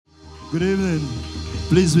Good evening.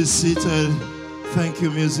 Please be seated. Thank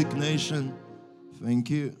you, Music Nation. Thank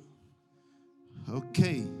you.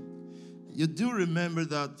 Okay. You do remember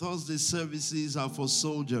that Thursday services are for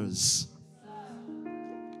soldiers.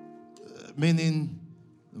 Meaning,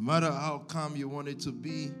 no matter how calm you want it to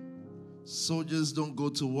be, soldiers don't go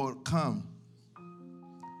to war calm.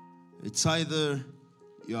 It's either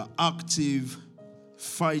you're active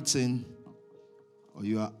fighting or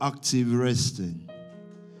you are active resting.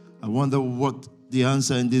 I wonder what the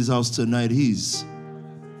answer in this house tonight is.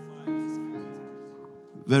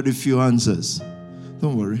 Very few answers.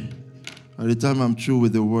 Don't worry. By the time I'm through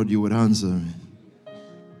with the word, you would answer me.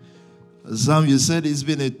 Sam, you said it's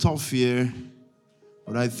been a tough year,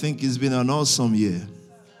 but I think it's been an awesome year.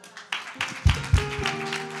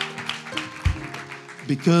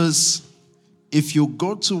 Because if you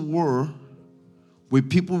go to war with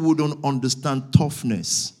people who don't understand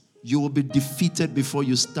toughness, you will be defeated before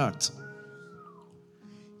you start.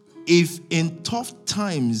 If in tough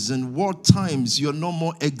times and war times you're no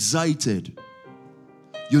more excited,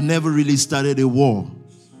 you never really started a war.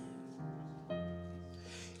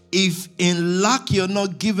 If in lack you're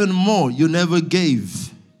not given more, you never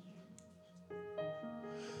gave.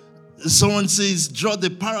 Someone says, draw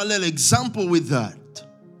the parallel example with that.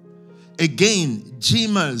 Again,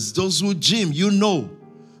 gymmers, those who gym, you know,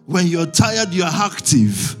 when you're tired, you're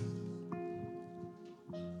active.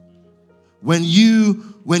 When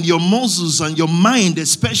your muscles and your mind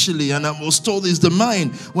especially, and I was told it's the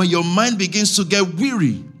mind, when your mind begins to get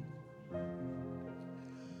weary,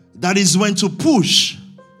 that is when to push.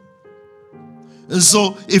 And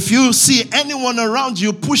so if you see anyone around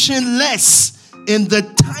you pushing less in the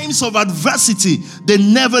times of adversity, they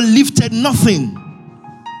never lifted nothing.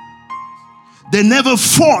 They never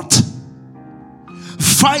fought.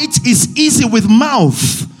 Fight is easy with mouth.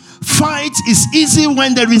 Fight is easy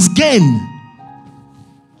when there is gain.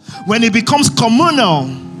 When it becomes communal,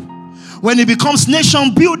 when it becomes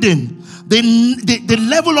nation building, the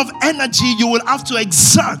level of energy you will have to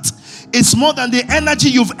exert is more than the energy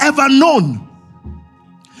you've ever known.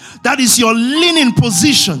 That is your leaning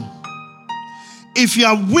position. If you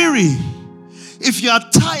are weary, if you are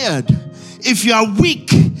tired, if you are weak,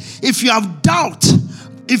 if you have doubt,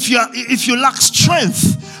 if you lack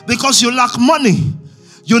strength because you lack money,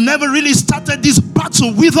 you never really started this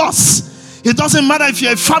battle with us. It doesn't matter if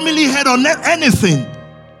you're a family head or anything.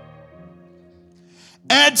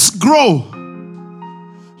 Heads grow.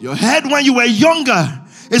 Your head when you were younger,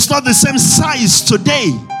 it's not the same size today.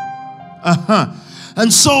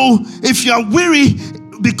 And so if you're weary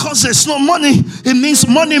because there's no money, it means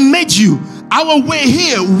money made you. Our way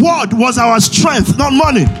here, word was our strength, not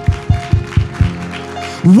money.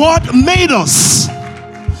 Word made us.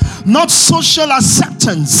 Not social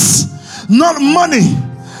acceptance, not money.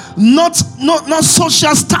 Not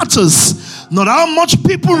social status, not how much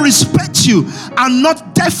people respect you, and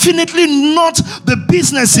definitely not the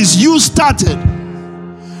businesses you started.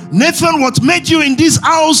 Nathan, what made you in this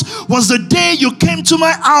house was the day you came to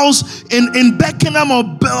my house in Beckenham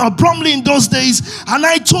or Bromley in those days, and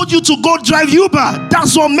I told you to go drive Uber.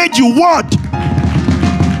 That's what made you what?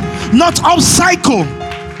 Not upcycle.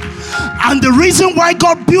 And the reason why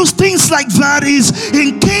God builds things like that is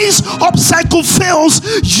in case upcycle fails,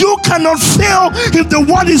 you cannot fail if the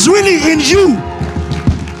word is really in you.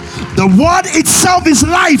 The word itself is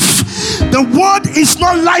life. The word is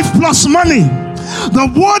not life plus money. The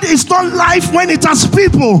word is not life when it has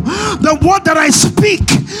people. The word that I speak,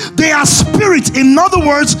 they are spirit. In other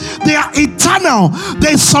words, they are eternal.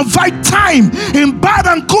 They survive time. In bad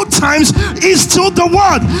and good times, is still the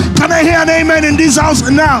word. Can I hear an amen in this house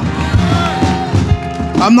now?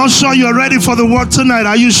 I'm not sure you're ready for the word tonight.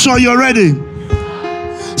 Are you sure you're ready?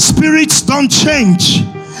 Spirits don't change.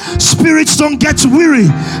 Spirits don't get weary.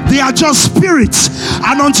 They are just spirits.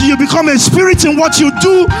 And until you become a spirit in what you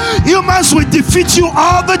do, humans will defeat you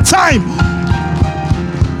all the time.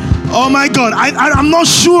 Oh my God, I'm not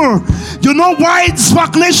sure. You know why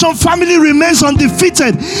Spark Nation family remains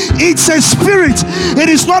undefeated? It's a spirit. It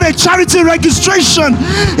is not a charity registration.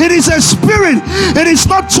 It is a spirit. It is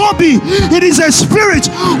not Toby. It is a spirit.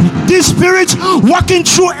 This spirit walking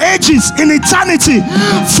through ages in eternity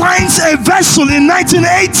finds a vessel in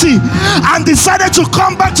 1980 and decided to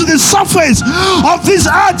come back to the surface of this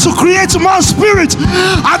earth to create more spirit.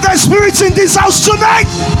 Are there spirits in this house tonight?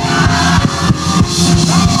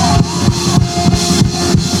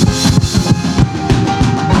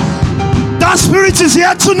 That spirit is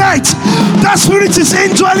here tonight. That spirit is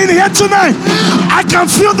indwelling here tonight. I can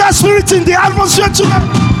feel that spirit in the atmosphere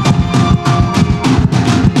tonight.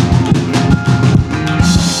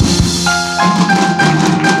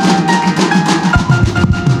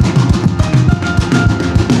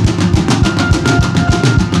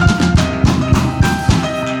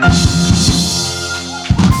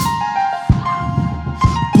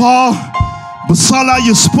 Paul, Busola,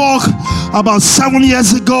 you spoke about 7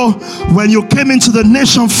 years ago when you came into the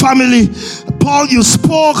Nation family. Paul, you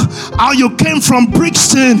spoke how you came from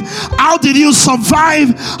Brixton. How did you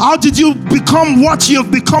survive? How did you become what you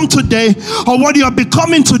have become today, or what you are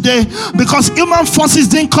becoming today? Because human forces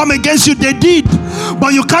didn't come against you, they did.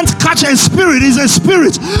 But you can't catch a spirit. It's a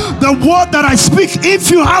spirit. The word that I speak,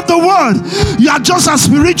 if you have the word, you are just as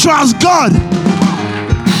spiritual as God.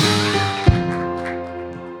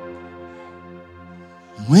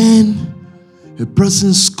 When a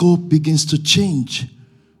person's scope begins to change,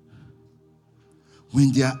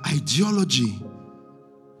 when their ideology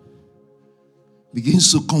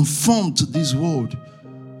begins to conform to this world,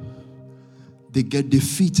 they get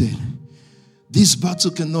defeated. This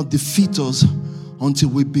battle cannot defeat us until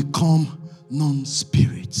we become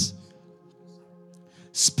non-spirits.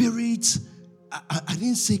 Spirits, I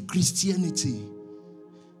didn't say Christianity.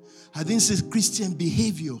 I didn't say Christian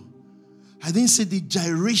behavior. I didn't say the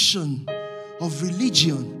gyration of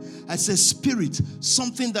religion. I said spirit,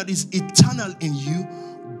 something that is eternal in you,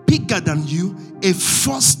 bigger than you, a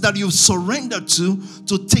force that you've surrendered to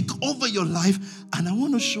take over your life. And I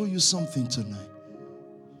want to show you something tonight.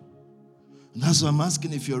 And that's why I'm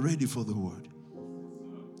asking if you're ready for the word.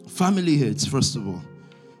 Family heads, first of all.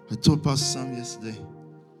 I told Pastor Sam yesterday,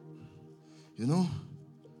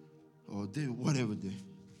 or day, whatever day.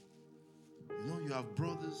 You have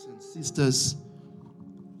brothers and sisters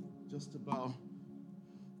just about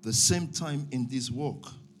the same time in this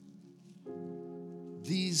walk.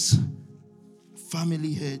 These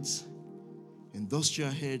family heads,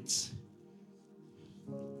 industrial heads,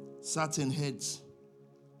 certain heads,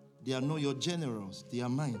 they are not your generals, they are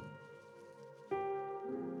mine.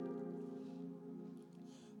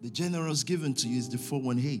 The generals given to you is the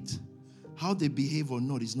 418. How they behave or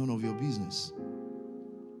not is none of your business.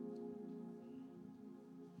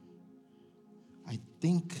 I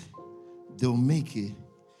think they'll make it,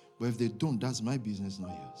 but if they don't, that's my business, not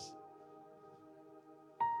yours.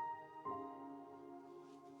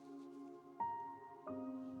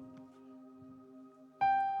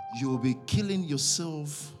 You will be killing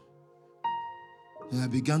yourself. And I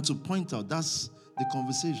began to point out, that's the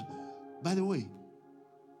conversation. By the way,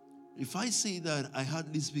 if I say that I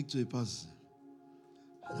hardly speak to a person,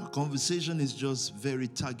 the conversation is just very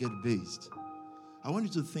target-based, I want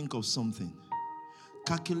you to think of something.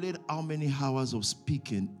 Calculate how many hours of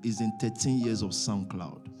speaking is in 13 years of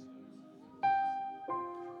SoundCloud.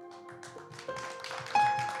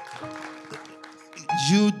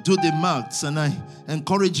 You do the maths, and I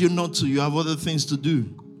encourage you not to. You have other things to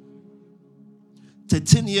do.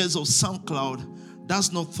 13 years of SoundCloud,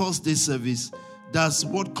 that's not Thursday service. That's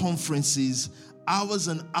what conferences, hours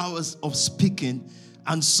and hours of speaking.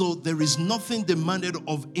 And so there is nothing demanded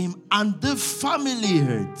of him and the family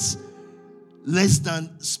heads less than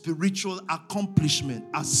spiritual accomplishment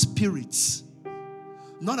as spirits.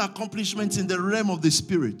 Not accomplishments in the realm of the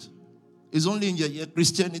spirit. It's only in your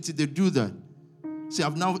Christianity they do that. See,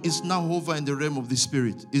 it's now over in the realm of the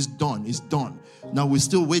spirit. It's done. It's done. Now we're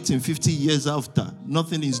still waiting 50 years after.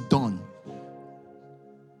 Nothing is done.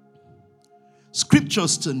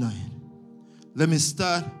 Scriptures tonight. Let me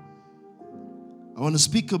start. I want to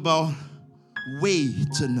speak about way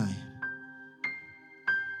tonight.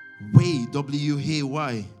 Way,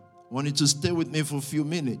 W-A-Y. I want you to stay with me for a few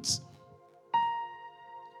minutes.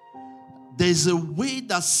 There's a way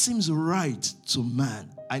that seems right to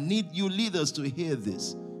man. I need you leaders to hear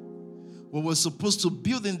this. What we're supposed to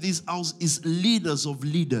build in this house is leaders of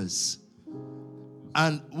leaders.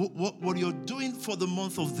 And what you're doing for the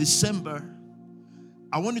month of December,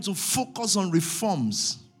 I want you to focus on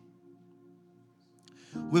reforms.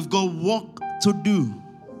 We've got work to do.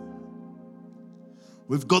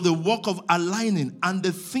 We've got the work of aligning, and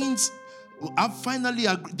the things I finally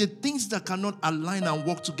agree, the things that cannot align and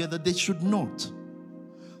work together, they should not.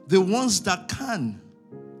 The ones that can,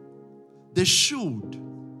 they should.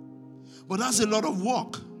 But that's a lot of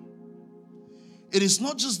work. It is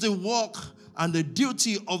not just the work and the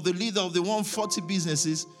duty of the leader of the 140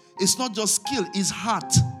 businesses. It's not just skill, it's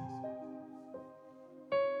heart.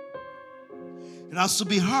 It has to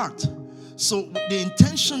be heart. So the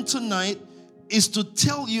intention tonight is to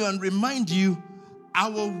tell you and remind you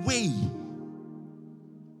our way,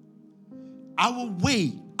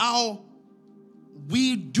 how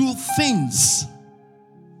we do things.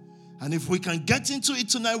 And if we can get into it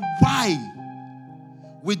tonight, why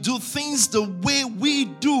we do things the way we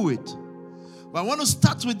do it. But I want to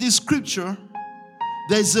start with this scripture.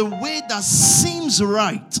 There's a way that seems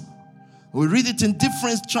right. We read it in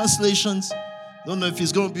different translations. Don't know if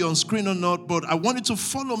it's going to be on screen or not, but I want you to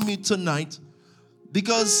follow me tonight.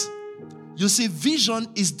 Because you see, vision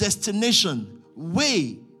is destination.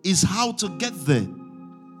 Way is how to get there.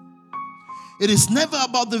 It is never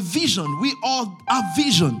about the vision. We all have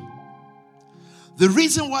vision. The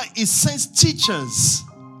reason why it sends teachers,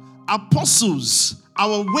 apostles,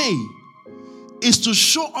 our way, is to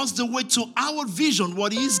show us the way to our vision,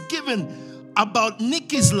 what He's given about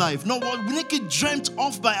Nikki's life, not what Nikki dreamt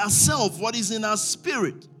of by herself, what is in her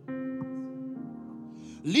spirit.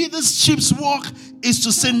 Leadership's work is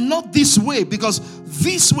to say, not this way, because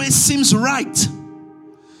this way seems right.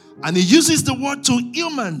 And he uses the word to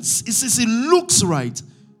humans. He says it looks right.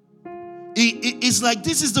 It's like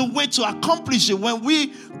this is the way to accomplish it. When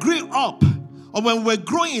we grew up, or when we're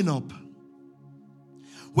growing up,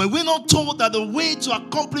 when we're not told that the way to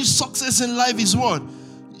accomplish success in life is what?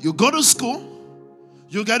 You go to school,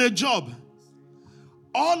 you get a job.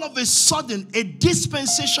 All of a sudden, a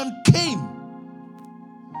dispensation came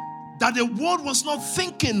that the world was not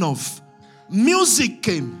thinking of. Music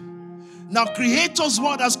came. Now, creators'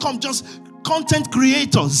 word has come, just content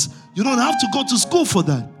creators. You don't have to go to school for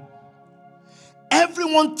that.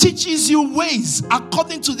 Everyone teaches you ways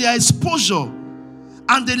according to their exposure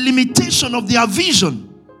and the limitation of their vision.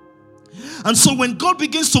 And so when God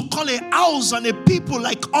begins to call a house and a people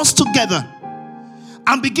like us together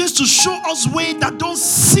and begins to show us ways that don't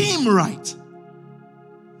seem right,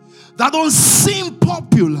 that don't seem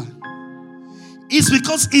popular, it's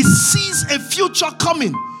because He sees a future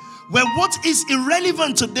coming where what is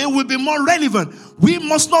irrelevant today will be more relevant. We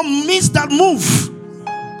must not miss that move.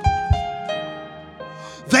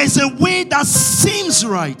 There's a way that seems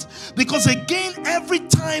right, because again, every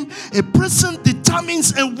time a person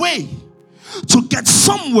determines a way to get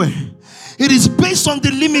somewhere, it is based on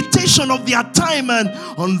the limitation of their time. And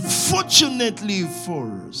unfortunately for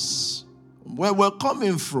us, where we're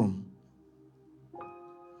coming from,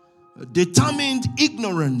 determined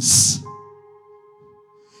ignorance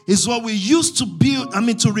is what we used to build,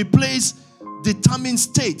 to replace determined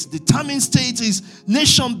state. Determined state is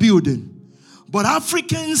nation building. But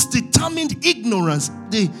Africans determined ignorance,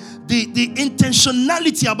 the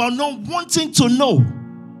intentionality about not wanting to know,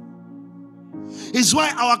 is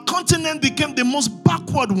why our continent became the most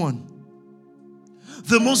backward one,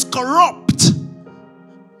 the most corrupt,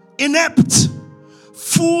 inept,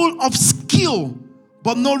 full of skill,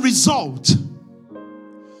 but no result.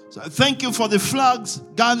 So I thank you for the flags: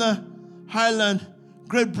 Ghana, Ireland,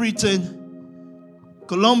 Great Britain,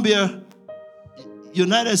 Colombia,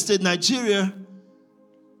 United States, Nigeria,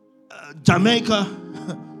 Jamaica,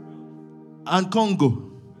 and Congo.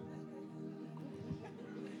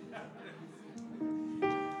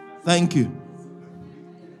 Thank you.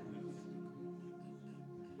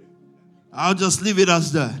 I'll just leave it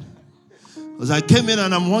as that. Because I came in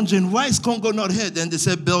and I'm wondering, why is Congo not here? Then they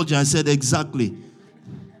said Belgium. I said, exactly.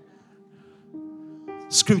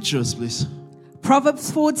 Scriptures, please.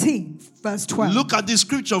 Proverbs 14, verse 12. Look at this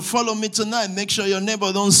scripture. Follow me tonight. Make sure your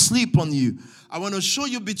neighbor don't sleep on you. I want to show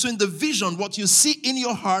you between the vision, what you see in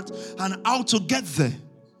your heart, and how to get there.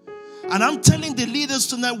 And I'm telling the leaders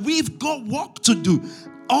tonight, we've got work to do.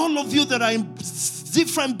 All of you that are in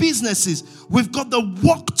different businesses, we've got the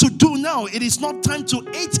work to do now. It is not time to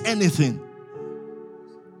hate anything.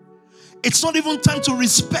 It's not even time to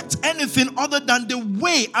respect anything other than the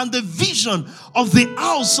way and the vision of the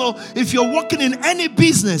house. So if you're working in any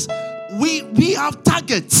business, we have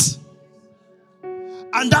targets.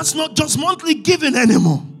 And that's not just monthly giving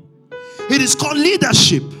anymore. It is called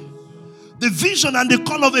leadership. The vision and the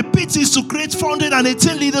call of a PT is to create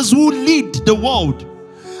 418 leaders who lead the world.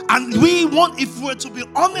 And we want, if we're to be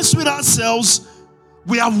honest with ourselves,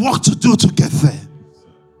 we have work to do to get there.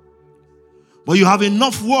 But you have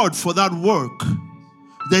enough word for that work.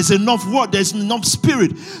 There's enough word, there's enough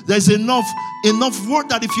spirit, there's enough word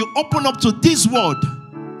that if you open up to this word,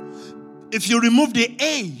 if you remove the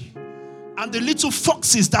A and the little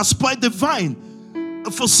foxes that spoil the vine,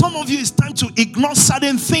 for some of you it's time to ignore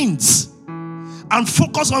certain things and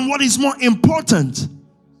focus on what is more important.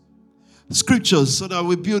 Scriptures, so that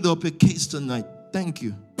we build up a case tonight. Thank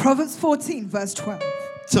you. Proverbs 14, verse 12.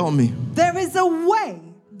 Tell me. There is a way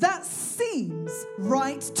that seems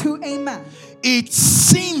right to a man. It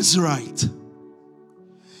seems right.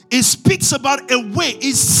 It speaks about a way.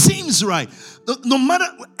 It seems right. No matter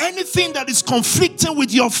anything that is conflicting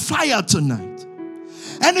with your fire tonight,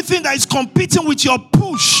 anything that is competing with your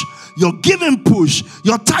push, your giving push,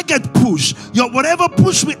 your target push, your whatever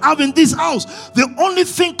push we have in this house, the only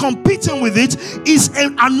thing competing with it is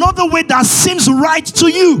another way that seems right to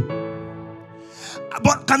you.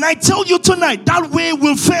 But can I tell you tonight, that way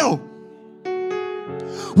will fail.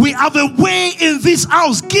 We have a way in this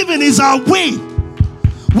house. Giving is our way.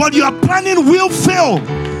 What you are planning will fail.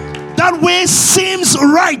 That way seems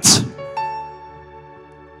right.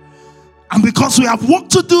 And because we have work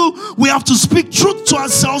to do, we have to speak truth to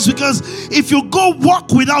ourselves, because if you go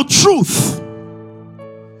walk without truth,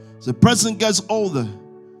 the person gets older.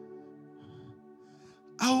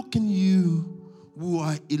 How can you who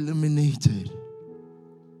are illuminated,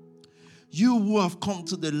 you who have come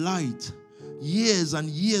to the light, years and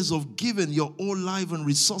years of giving your whole life and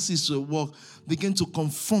resources to a work, begin to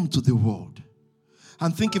conform to the world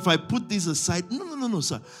and think, if I put this aside, no,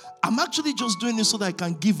 sir. I'm actually just doing it so that I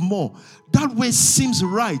can give more. That way seems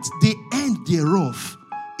right. The end thereof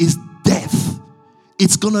is death.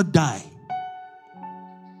 It's gonna die.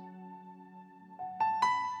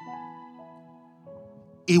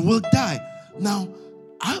 It will die. Now,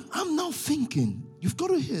 I'm now thinking, you've got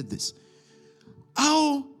to hear this.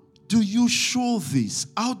 How do you show this?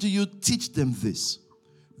 How do you teach them this?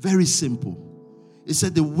 Very simple. It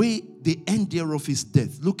said the way, the end thereof is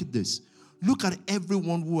death. Look at this. Look at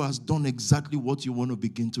everyone who has done exactly what you want to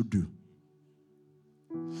begin to do.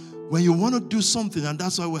 When you want to do something, and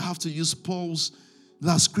that's why we have to use Paul's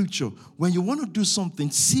last scripture. When you want to do something,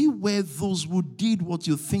 see where those who did what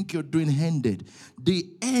you think you're doing ended. The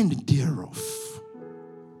end thereof.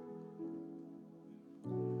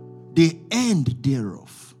 The end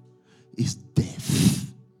thereof is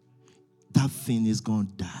death. That thing is going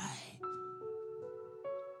to die.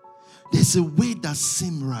 There's a way that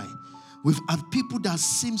seems right. We've had people that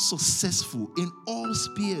seem successful in all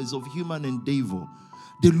spheres of human endeavor.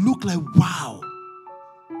 They look like, wow.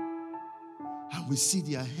 And we see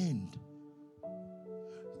their hand.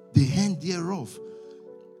 The hand thereof.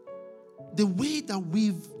 The way that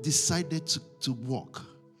we've decided to walk,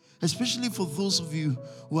 especially for those of you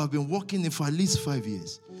who have been walking for at least 5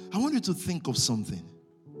 years, I want you to think of something.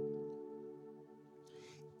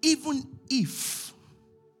 Even if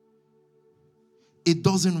it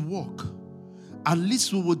doesn't work, at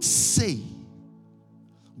least we would say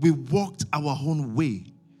we walked our own way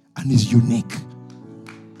and it's unique.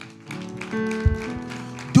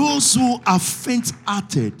 Those who are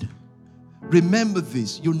faint-hearted, remember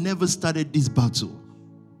this, you never started this battle.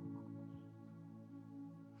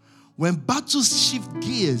 When battles shift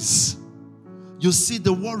gears, you see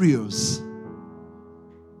the warriors.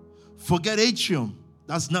 Forget Atrium,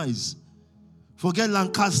 that's nice. Forget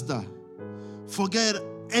Lancaster. Forget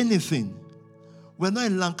anything. We're not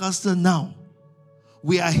in Lancaster now.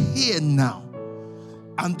 We are here now.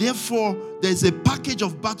 And therefore, there's a package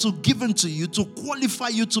of battle given to you to qualify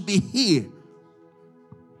you to be here.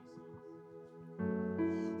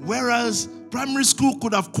 Whereas primary school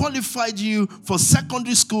could have qualified you for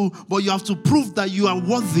secondary school, but you have to prove that you are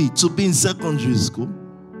worthy to be in secondary school.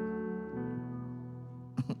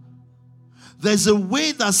 There's a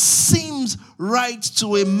way that seems right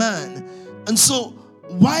to a man. And so,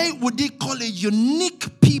 why would they call it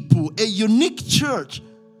unique people, a unique church,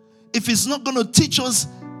 if it's not going to teach us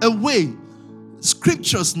a way?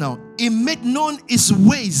 Scriptures now, it made known his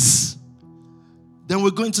ways. Then we're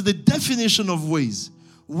going to the definition of ways.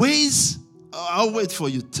 Ways, I'll wait for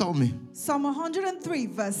you. Tell me. Psalm 103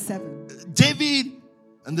 verse 7. David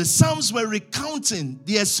and the Psalms were recounting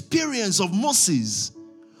the experience of Moses.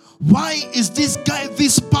 Why is this guy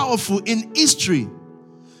this powerful in history?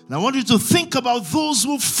 And I want you to think about those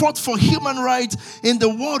who fought for human rights in the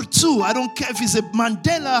world too. I don't care if it's a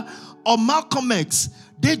Mandela or Malcolm X.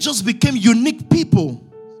 They just became unique people.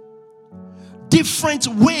 Different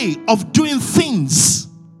way of doing things.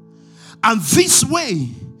 And this way,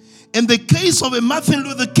 in the case of a Martin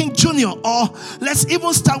Luther King Jr., or let's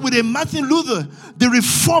even start with a Martin Luther, the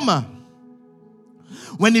reformer,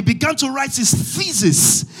 when he began to write his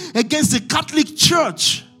thesis against the Catholic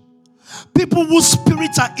Church, people whose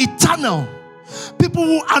spirits are eternal, people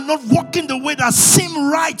who are not walking the way that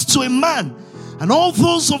seem right to a man, and all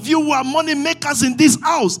those of you who are money makers in this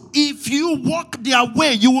house, if you walk their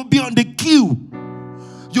way, you will be on the queue.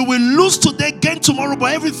 You will lose today, gain tomorrow,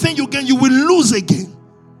 but everything you gain, you will lose again.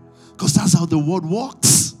 Because that's how the world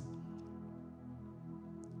works.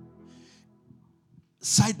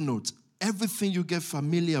 Side note, everything you get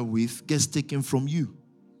familiar with gets taken from you.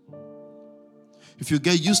 If you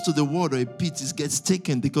get used to the word or a pit, it gets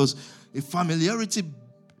taken, because if familiarity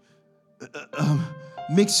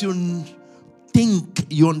makes you think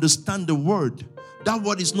you understand the word, that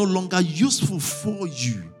word is no longer useful for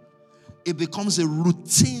you. It becomes a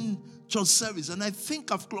routine church service. And I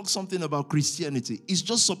think I've clocked something about Christianity. It's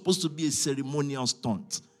just supposed to be a ceremonial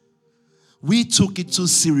stunt. We took it too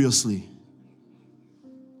seriously.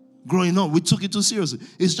 Growing up, we took it too seriously.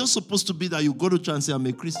 It's just supposed to be that you go to church and say, I'm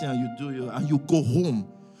a Christian, and you do it, and you go home.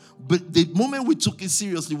 But the moment we took it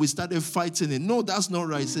seriously, we started fighting it. No, that's not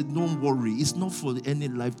right. I said, don't worry. It's not for any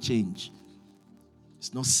life change.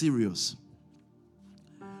 It's not serious.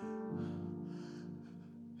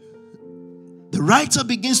 The writer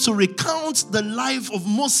begins to recount the life of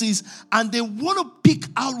Moses, and they want to pick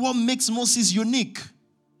out what makes Moses unique.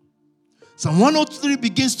 Psalm 103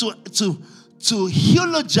 begins to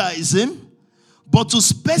eulogize him, but to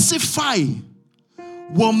specify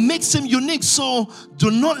what makes him unique. So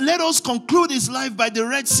do not let us conclude his life by the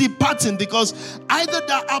Red Sea parting, because either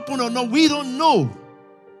that happened or not, we don't know.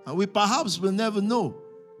 And we perhaps will never know.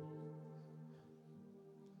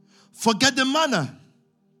 Forget the manna.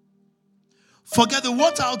 Forget the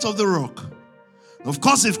water out of the rock. Of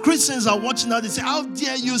course, if Christians are watching now, they say, how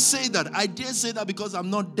dare you say that? I dare say that because I'm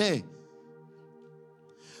not there.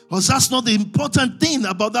 Because that's not the important thing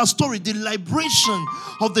about that story. The liberation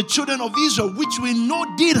of the children of Israel, which we know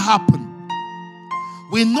did happen.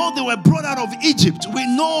 We know they were brought out of Egypt. We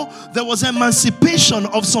know there was emancipation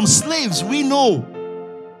of some slaves. We know.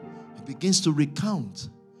 He begins to recount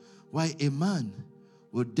why a man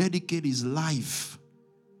will dedicate his life.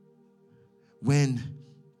 When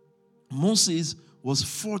Moses was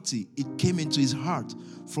 40, it came into his heart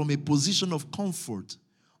from a position of comfort.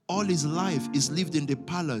 All his life is lived in the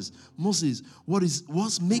palace. Moses,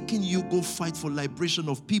 what's making you go fight for liberation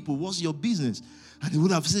of people? What's your business? And he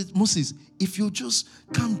would have said, Moses, if you just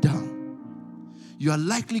calm down, you are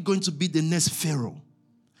likely going to be the next Pharaoh,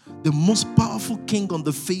 the most powerful king on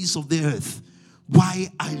the face of the earth.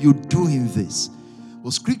 Why are you doing this?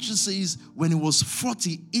 Well, scripture says when he was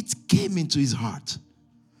 40, it came into his heart.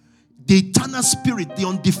 The eternal spirit, the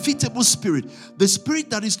undefeatable spirit, the spirit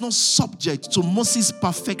that is not subject to Moses'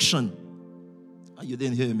 perfection. You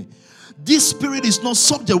didn't hear me. This spirit is not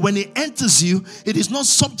subject. When it enters you, it is not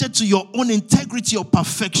subject to your own integrity or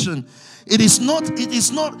perfection. It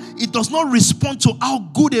does not respond to how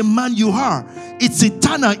good a man you are. It's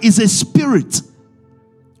eternal, it's a spirit.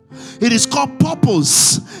 It is called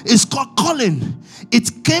purpose. It's called calling.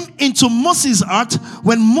 It came into Moses' heart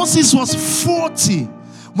when Moses was 40.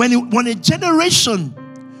 When a generation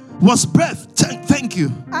was birthed. Thank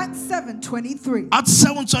you. Acts 7:23. Acts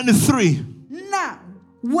 7:23. Now,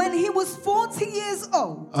 when he was 40 years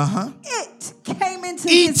old, it came into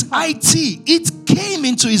his heart. It came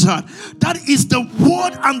into his heart. That is the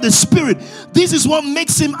word and the spirit. This is what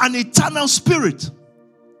makes him an eternal spirit.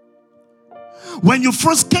 When you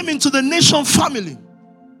first came into the nation family,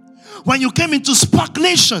 when you came into Spark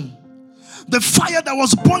Nation, the fire that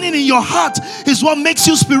was burning in your heart is what makes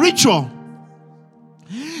you spiritual.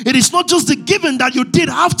 It is not just the giving that you did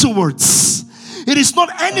afterwards. It is not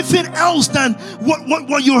anything else than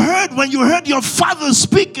what you heard when you heard your father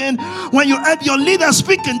speaking, when you heard your leader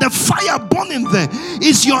speaking. The fire burning there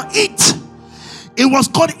is your it. It was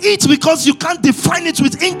called it because you can't define it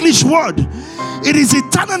with English word. It is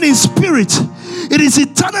eternal in spirit. It is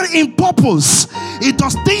eternal in purpose. It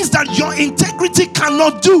does things that your integrity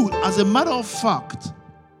cannot do. As a matter of fact,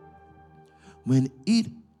 when it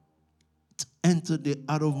entered the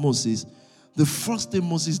heart of Moses, the first thing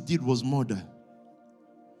Moses did was murder.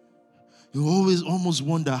 You always almost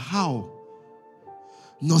wonder how.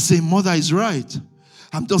 Not saying murder is right.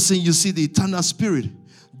 I'm just saying, you see, the eternal spirit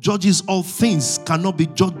judges all things, cannot be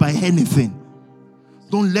judged by anything.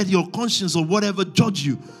 Don't let your conscience or whatever judge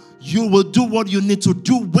you. You will do what you need to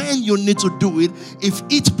do when you need to do it. If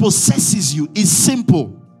it possesses you, it's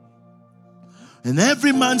simple. And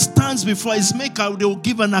every man stands before his maker, they will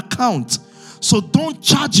give an account. So don't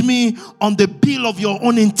charge me on the bill of your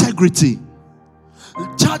own integrity.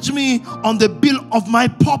 Charge me on the bill of my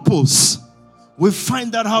purpose. We'll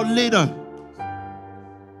find that out later.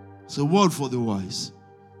 It's a word for the wise.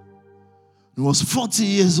 He was 40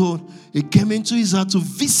 years old. He came into his heart to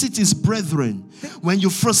visit his brethren. When you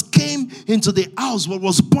first came into the house, what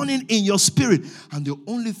was burning in your spirit? And the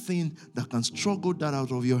only thing that can struggle that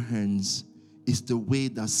out of your hands is the way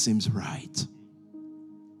that seems right.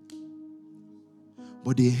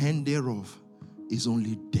 But the end thereof is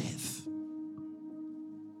only death.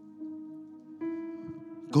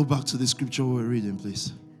 Go back to the scripture we're reading,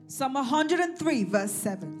 please. Psalm 103, verse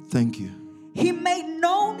 7. Thank you. He made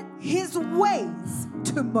known his ways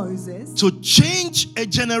to Moses. To change a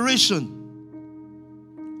generation.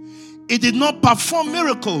 He did not perform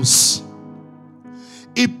miracles.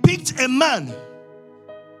 He picked a man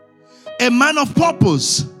of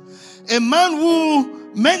purpose, a man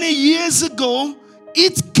who many years ago,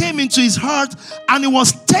 it came into his heart and he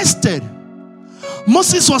was tested.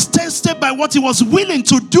 Moses was tested by what he was willing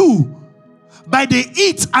to do, by the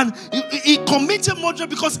it, and he committed murder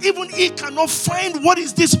because even he cannot find what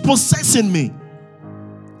is this possessing me.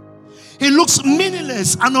 It looks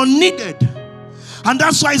meaningless and unneeded. And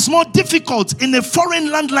that's why it's more difficult in a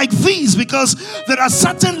foreign land like this, because there are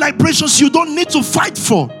certain liberations you don't need to fight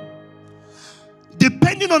for.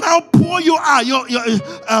 Depending on how poor you are,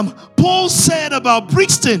 Paul said about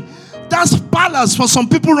Brixton, that's palace for some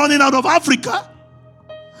people running out of Africa.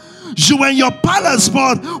 You were in your palace,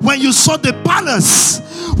 but when you saw the palace,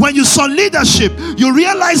 when you saw leadership, you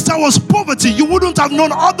realized that was poverty. You wouldn't have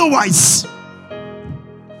known otherwise.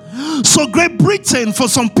 So Great Britain, for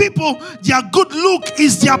some people, their good look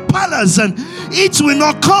is their palace, and it will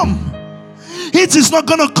not come. It is not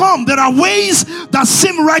going to come. There are ways that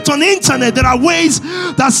seem right on the internet. There are ways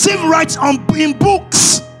that seem right in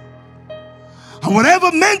books. And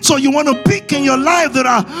whatever mentor you want to pick in your life, there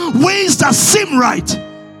are ways that seem right.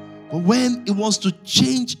 But when it wants to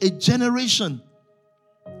change a generation,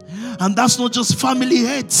 and that's not just family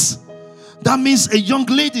heads, that means a young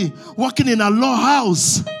lady working in a law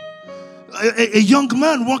house, a young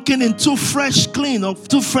man working in Too Fresh,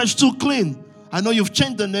 Too Clean. I know you've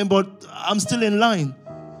changed the name, but I'm still in line.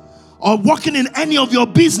 Or working in any of your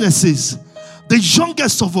businesses. The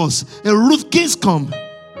youngest of us, a Ruth Ginscomb.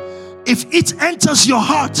 If it enters your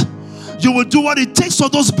heart, you will do what it takes for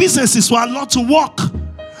those businesses to allow to work.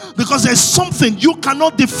 Because there's something, you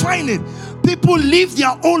cannot define it. People live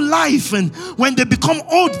their own life, and when they become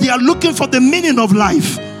old, they are looking for the meaning of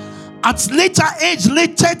life. At later age,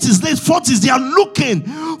 late 30s, late 40s, they are looking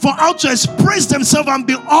for how to express themselves and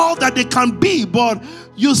be all that they can be. But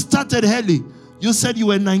you started early. You said you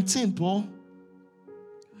were 19, Paul.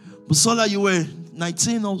 Busola, you were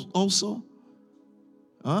 19 also?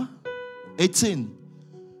 18.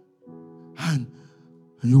 And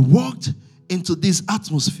you walked into this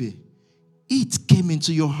atmosphere. It came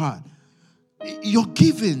into your heart. Your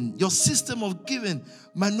giving, your system of giving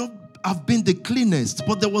might not have been the cleanest,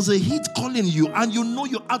 but there was a heat calling you, and you know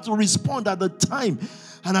you had to respond at the time.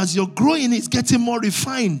 And as you're growing, it's getting more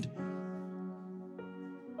refined.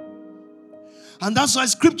 And that's why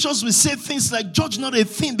scriptures will say things like, judge not a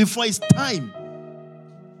thing before it's time.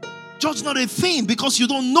 Judge not a thing because you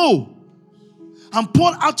don't know. And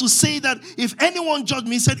Paul had to say that if anyone judge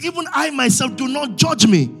me, he said, even I myself do not judge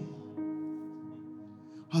me.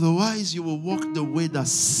 Otherwise, you will walk the way that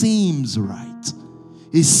seems right.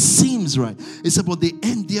 It seems right. He said, but the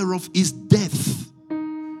end thereof is death.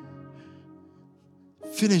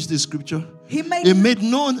 Finish this scripture. He made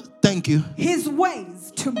known, thank you, his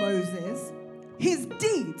ways to Moses, his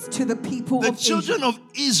deeds to the people of Israel. The children of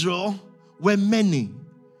Israel were many.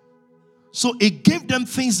 So it gave them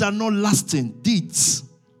things that are not lasting, deeds.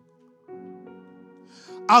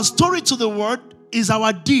 Our story to the word is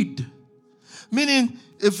our deed. Meaning,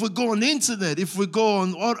 if we go on the internet, if we go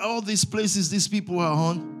on all these places these people are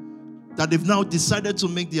on, that they've now decided to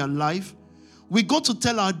make their life, we go to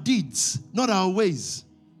tell our deeds, not our ways.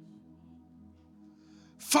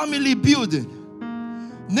 Family building,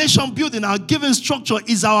 nation building, our giving structure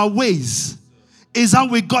is our ways. Is how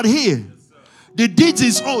we got here. The deeds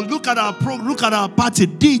is, look at our party,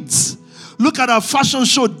 deeds. Look at our fashion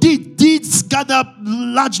show, deeds gather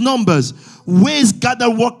large numbers. Ways gather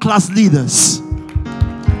world-class leaders.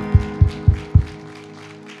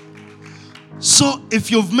 So if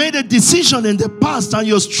you've made a decision in the past and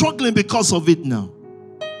you're struggling because of it now,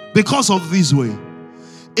 because of this way,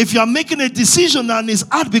 if you're making a decision and it's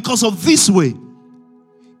hard because of this way,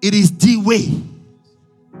 it is the way.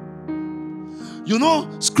 You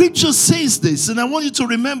know, scripture says this, and I want you to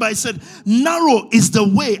remember, I said, narrow is the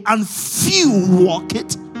way and few walk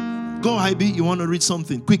it. Go, Ibi, you want to read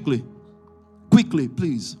something? Quickly,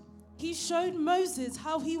 please. He showed Moses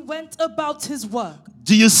how he went about his work.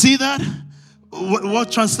 Do you see that?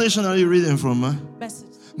 What translation are you reading from?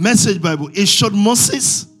 Message Bible. It showed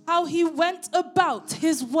Moses how he went about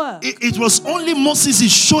his work. It was only Moses he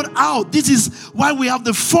showed out. This is why we have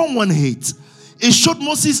the 418. It showed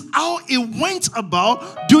Moses how he went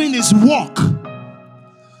about doing his work.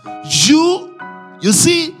 You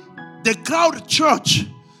see, the crowd church,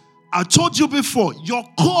 I told you before, your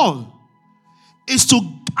call is to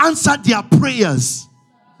answer their prayers.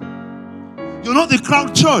 You know the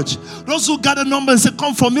crowd church, those who gather number and say,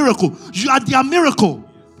 come for miracle. You are their miracle.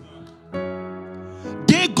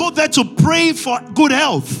 They go there to pray for good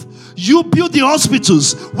health. You build the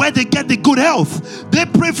hospitals where they get the good health. They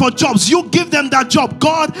pray for jobs. You give them that job.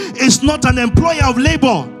 God is not an employer of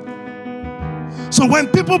labor. So when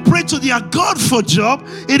people pray to their God for job,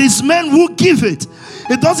 it is men who give it.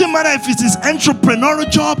 It doesn't matter if it is entrepreneurial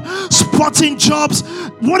job, sporting jobs,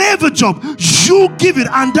 whatever job, you give it.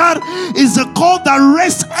 And that is the call that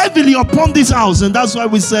rests heavily upon this house. And that's why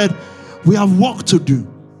we said we have work to do.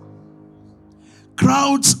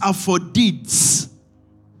 Crowds are for deeds.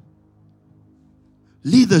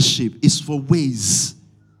 Leadership is for ways.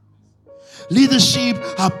 Leadership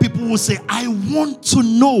are people who say, I want to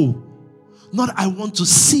know, not I want to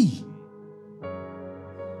see.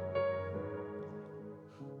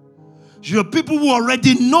 You're people who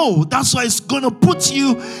already know. That's why it's going to put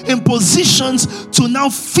you in positions to now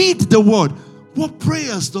feed the word. What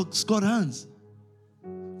prayers does God answer?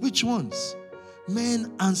 Which ones?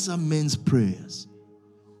 Men answer men's prayers.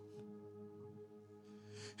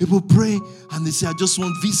 People pray and they say, I just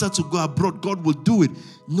want visa to go abroad. God will do it.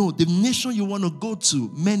 No, the nation you want to go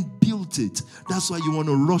to, men built it. That's why you want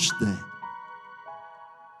to rush there.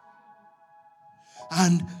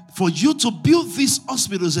 And for you to build these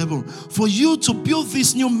hospitals, for you to build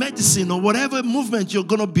this new medicine or whatever movement you're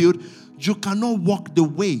going to build, you cannot walk the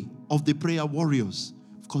way of the prayer warriors,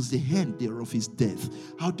 because the end thereof is death.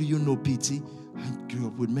 How do you know, PT? I grew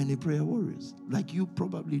up with many prayer warriors, like you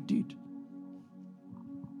probably did.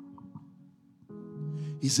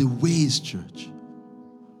 It's a ways church,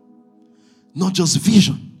 not just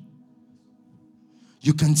vision.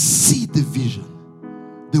 You can see the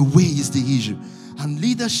vision. The way is the issue. And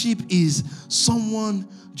leadership is someone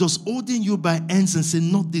just holding you by hands and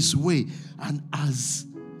saying, not this way. And as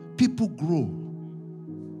people grow,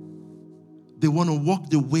 they want to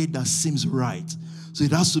walk the way that seems right. So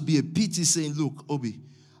it has to be a PT saying, look, Obi,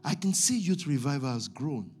 I can see Youth Revival has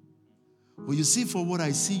grown. But you see, for what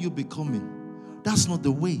I see you becoming, that's not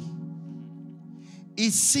the way.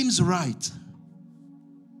 It seems right.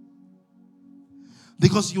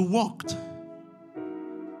 Because you walked.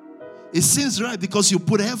 It seems right because you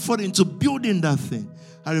put effort into building that thing.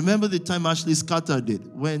 I remember the time Ashley Scatter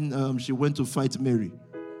did when she went to fight Mary.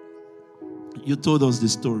 You told us the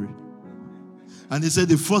story. And he said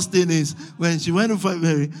the first thing is, when she went to fight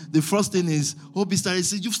Mary, the first thing is, Obi started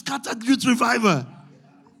saying, you've scattered Youth Revival.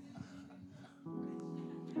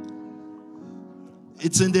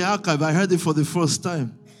 It's in the archive. I heard it for the first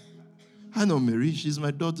time. I know Mary, she's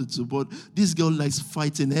my daughter too, but this girl likes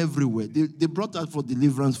fighting everywhere. They brought her for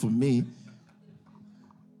deliverance to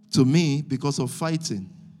me because of fighting.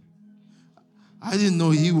 I didn't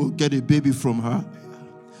know he would get a baby from her.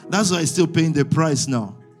 That's why I'm still paying the price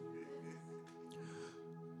now.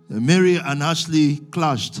 Mary and Ashley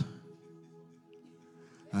clashed.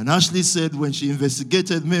 And Ashley said when she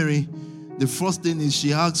investigated Mary, the first thing is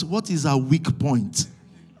she asked, what is her weak point?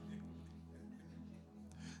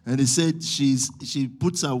 And he said she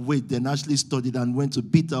puts her weight. Then Ashley studied and went to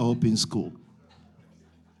beat her up in school.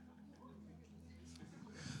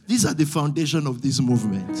 These are the foundation of this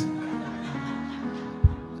movement.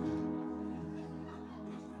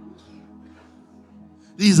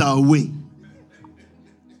 These are our way.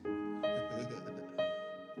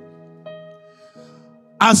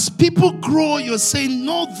 As people grow, you're saying,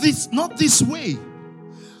 no, not this way.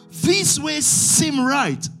 These ways seem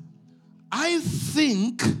right. I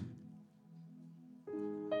think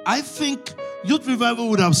Youth Revival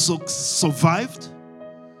would have survived,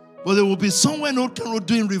 but there will be somewhere in Old Road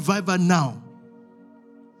doing revival now.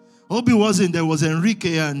 Obi wasn't there, was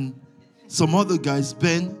Enrique and some other guys.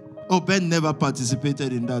 Ben never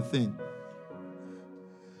participated in that thing.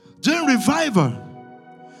 Doing revival.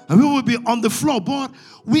 And we will be on the floor. But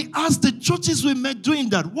we asked the churches we met doing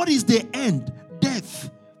that, what is the end? Death.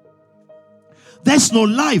 There's no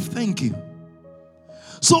life. Thank you.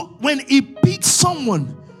 So when he picked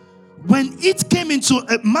someone, when it came into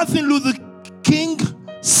Martin Luther King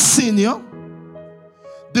Sr.,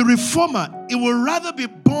 the reformer, it would rather be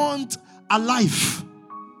burned alive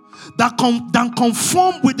than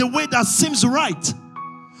conform with the way that seems right.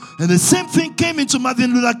 And the same thing came into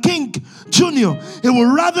Martin Luther King Jr. It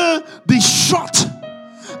would rather be shot.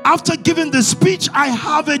 After giving the speech, I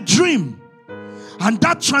have a dream. And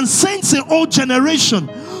that transcends a whole generation.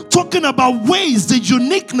 Talking about ways, the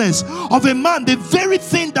uniqueness of a man, the very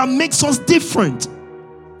thing that makes us different.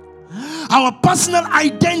 Our personal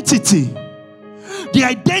identity. The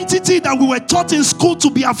identity that we were taught in school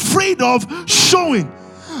to be afraid of showing.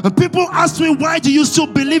 And people ask me, why do you still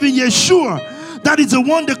believe in Yeshua? That is the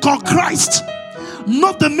one they call Christ.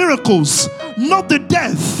 Not the miracles, not the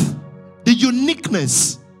death, the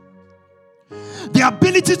uniqueness. The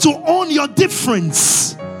ability to own your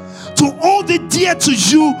difference, to hold it dear to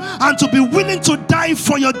you, and to be willing to die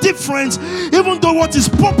for your difference, even though what is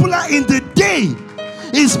popular in the day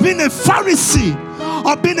is being a Pharisee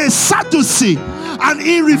or being a Sadducee, and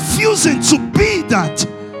he refusing to be that.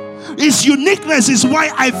 His uniqueness is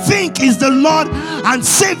why I think he's the Lord and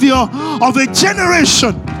Savior of a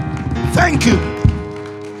generation. Thank you.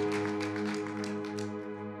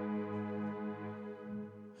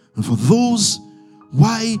 And for those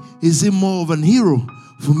Why is he more of an hero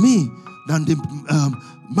for me than the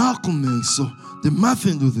Malcolm X or the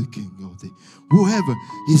Martin Luther King or the whoever?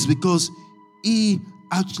 It's because he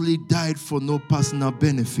actually died for no personal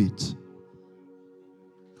benefit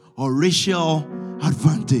or racial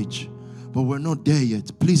advantage. But we're not there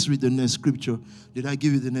yet. Please read the next scripture. Did I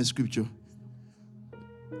give you the next scripture?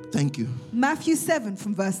 Thank you. Matthew 7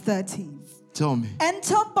 from verse 13. Tell me.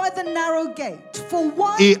 Enter by the narrow gate, for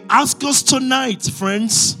wide. He asks us tonight,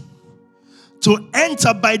 friends, to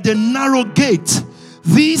enter by the narrow gate.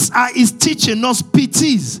 These are his teaching, not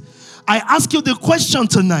PTs. I ask you the question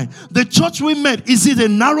tonight. The church we met, is it a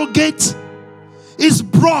narrow gate? It's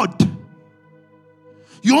broad.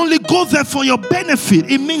 You only go there for your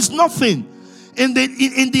benefit. It means nothing. In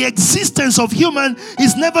the existence of human,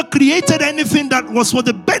 he's never created anything that was for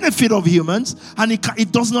the benefit of humans, and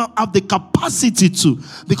it does not have the capacity to,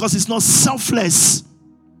 because it's not selfless.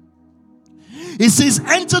 It says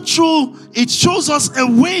enter through. It shows us a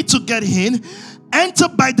way to get in. Enter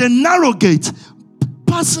by the narrow gate.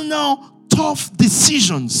 Personal tough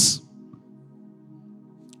decisions.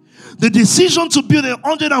 The decision to build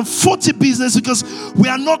 140 business, because we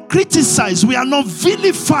are not criticized, we are not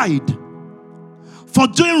vilified for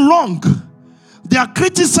doing wrong. They are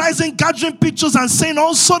criticizing, gathering pictures and saying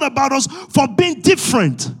all sorts about us for being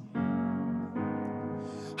different.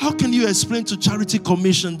 How can you explain to Charity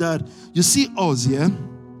Commission that you see us, yeah?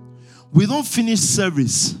 We don't finish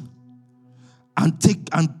service and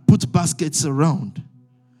put baskets around.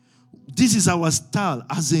 This is our style,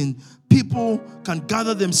 as in people can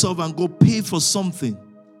gather themselves and go pay for something.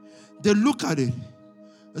 They look at it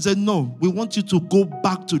and say, no, we want you to go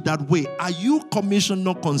back to that way. Are you, commission,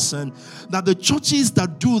 not concerned that the churches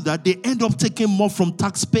that do that, they end up taking more from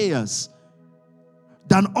taxpayers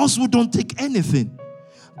than us who don't take anything?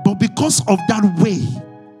 But because of that way,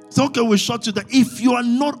 so okay, we shut you that if you are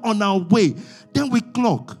not on our way, then we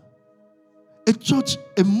clock. A church,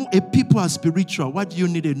 a people are spiritual. Why do you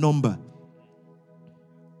need a number?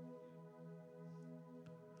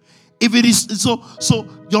 If it is so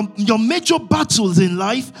your major battles in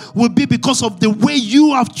life will be because of the way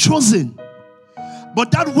you have chosen. But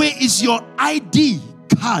that way is your ID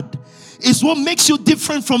card. It's what makes you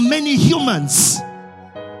different from many humans,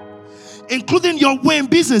 including your way in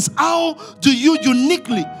business. How do you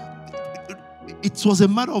uniquely? It was a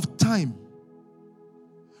matter of time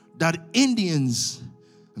that Indians,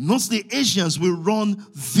 mostly Asians, will run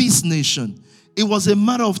this nation. It was a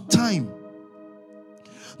matter of time.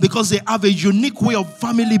 Because they have a unique way of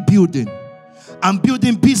family building and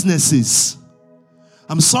building businesses.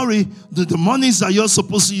 I'm sorry, the monies that you're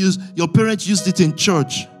supposed to use, your parents used it in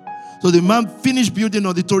church. So the man finished building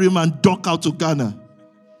auditorium and ducked out to Ghana.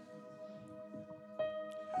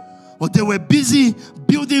 But they were busy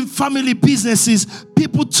building family businesses.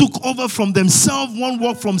 People took over from themselves. One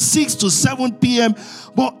worked from 6 to 7 p.m.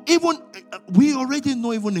 But even, we already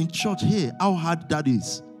know even in church here how hard that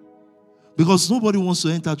is. Because nobody wants to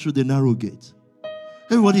enter through the narrow gate.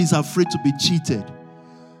 Everybody is afraid to be cheated.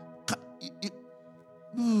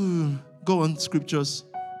 Go on, scriptures.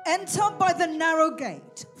 Enter by the narrow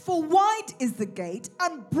gate, for wide is the gate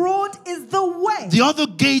and broad is the way. The other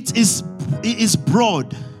gate is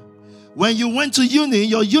broad. When you went to uni,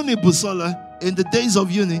 your uni Busola, in the days of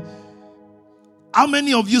uni, how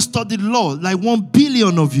many of you studied law? Like 1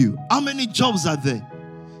 billion of you. How many jobs are there?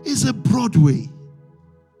 It's a broad way.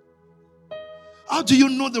 How do you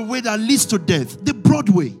know the way that leads to death? The broad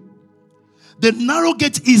way. The narrow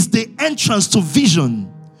gate is the entrance to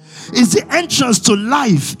vision. It's the entrance to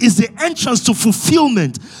life. It's the entrance to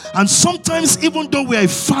fulfillment. And sometimes, even though we're a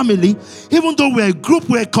family, even though we're a group,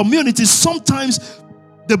 we're a community, sometimes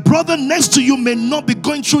the brother next to you may not be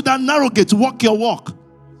going through that narrow gate to walk your walk.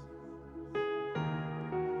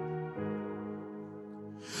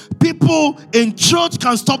 People in church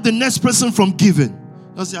can stop the next person from giving.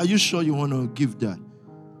 I say, are you sure you want to give that?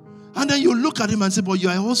 And then you look at him and say, but you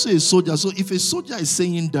are also a soldier. So if a soldier is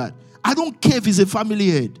saying that, I don't care if he's a family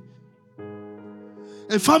head.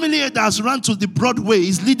 A family head that has run to the Broadway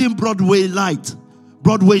is leading Broadway light,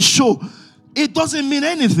 Broadway show. It doesn't mean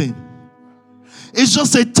anything. It's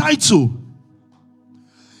just a title.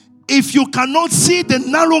 If you cannot see the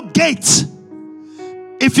narrow gate,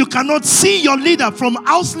 if you cannot see your leader from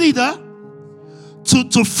house leader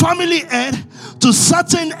to family head, to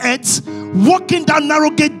certain heads, walking that narrow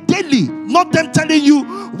gate daily, not them telling you,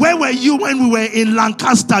 where were you when we were in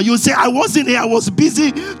Lancaster? You say, I wasn't here, I was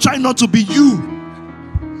busy trying not to be you.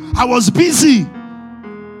 I was busy.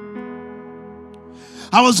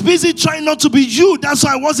 I was busy trying not to be you. That's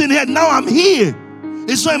why I wasn't here. Now I'm here.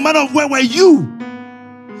 It's not a matter of where were you.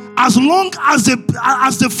 as long as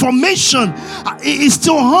the formation is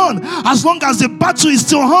still on, as long as the battle is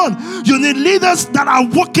still on, you need leaders that are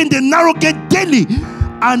walking the narrow gate daily.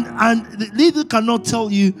 And the leader cannot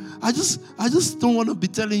tell you, I just don't want to be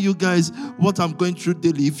telling you guys what I'm going through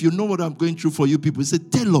daily. If you know what I'm going through for you people, say,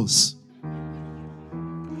 tell us.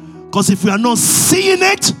 Because if we are not seeing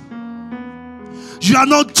it, you are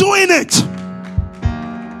not doing it.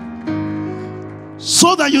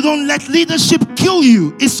 So that you don't let leadership kill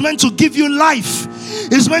you. It's meant to give you life.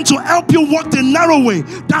 It's meant to help you walk the narrow way.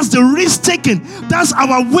 That's the risk taking. That's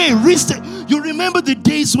our way. You remember the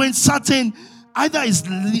days when certain, either it's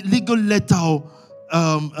legal letter or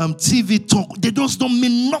TV talk, they just don't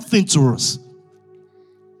mean nothing to us.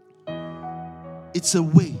 It's a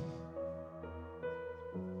way.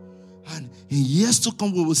 And in years to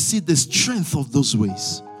come, we will see the strength of those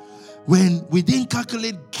ways. When we didn't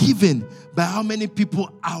calculate giving by how many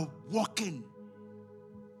people are walking,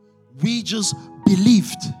 we just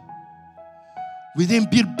believed. We didn't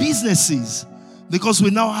build businesses because we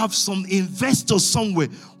now have some investors somewhere.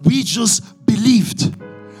 We just believed.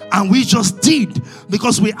 And we just did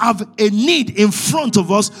because we have a need in front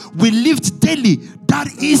of us. We lived daily. That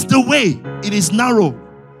is the way. It is narrow.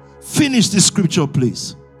 Finish the scripture,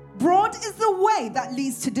 please. Broad is the way that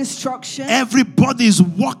leads to destruction. Everybody is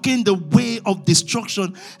walking the way of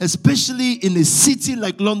destruction, especially in a city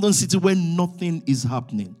like London City where nothing is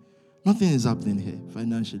happening. Nothing is happening here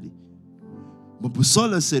financially. But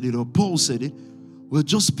Busola said it, or Paul said it. We're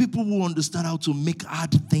just people who understand how to make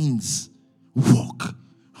hard things work.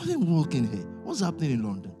 Nothing working here. What's happening in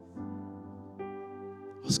London?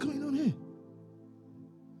 What's going on here?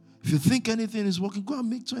 If you think anything is working, go and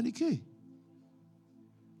make 20K.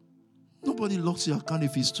 Nobody locks your account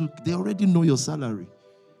if it's too. They already know your salary.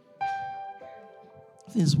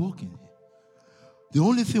 Nothing's working here. The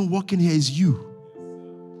only thing working here is you.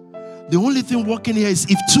 The only thing working here is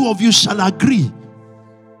if two of you shall agree.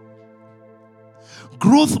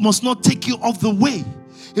 Growth must not take you off the way.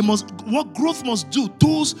 What growth must do,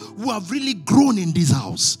 those who have really grown in this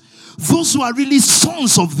house, those who are really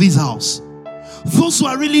sons of this house, those who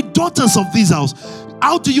are really daughters of this house,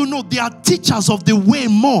 how do you know? They are teachers of the way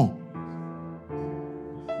more.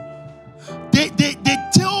 They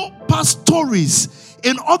tell past stories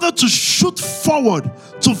in order to shoot forward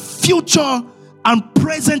to future and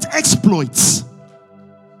present exploits.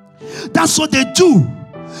 That's what they do.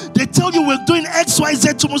 They tell you we're doing X, Y,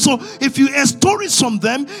 Z tomorrow. So if you hear stories from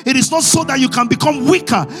them, it is not so that you can become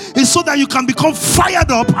weaker. It's so that you can become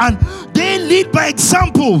fired up, and they lead by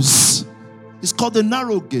examples. It's called the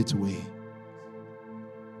narrow gateway.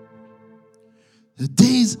 The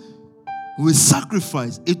days we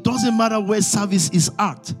sacrifice. It doesn't matter where service is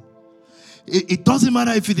at. It doesn't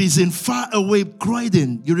matter if it is in far away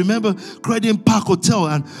Croydon. You remember Croydon Park Hotel,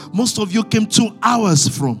 and most of you came 2 hours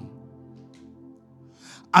from.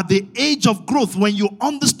 At the age of growth, when you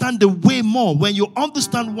understand the way more, when you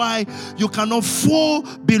understand why you cannot fall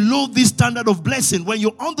below this standard of blessing, when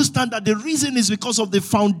you understand that the reason is because of the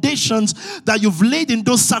foundations that you've laid in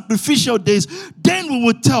those sacrificial days, then we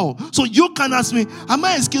will tell. So you can ask me, am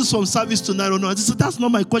I excused from service tonight or not? So that's not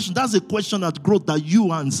my question. That's a question at growth that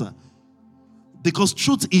you answer. Because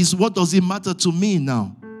truth is, what does it matter to me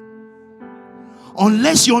now?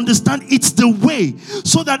 Unless you understand it's the way,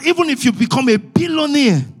 so that even if you become a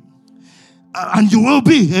billionaire, and you will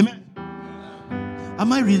be, amen.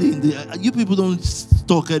 Am I really in the? You people don't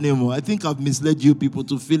talk anymore. I think I've misled you people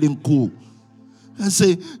to feeling cool and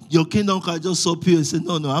say your kingdom can just appear and say,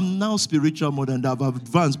 no, I'm now spiritual more than that. I've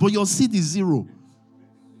advanced, but your seed is 0.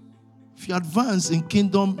 If you advance in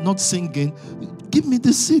kingdom, not singing, give me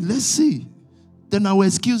the seed. Let's see. Then I will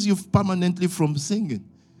excuse you permanently from singing.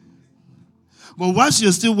 But once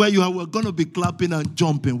you're still where you are, we're going to be clapping and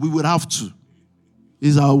jumping. We would have to.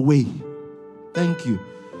 It's our way. Thank you.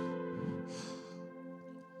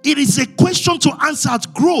 It is a question to answer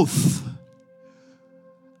at growth.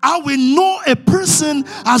 How we know a person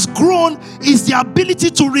has grown is the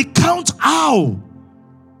ability to recount how.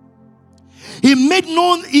 He made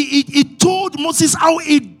known, he told Moses how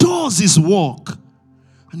he does his work.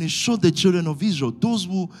 And he showed the children of Israel. Those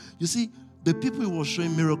who, you see, the people he was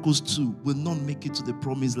showing miracles to will not make it to the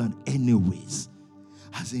promised land anyways.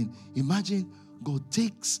 As in, imagine God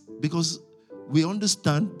takes, because we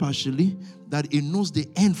understand partially that it knows the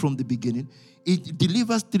end from the beginning. It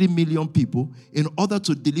delivers 3 million people in order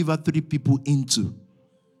to deliver 3 people into.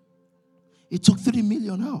 It took 3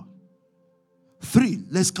 million out. 3,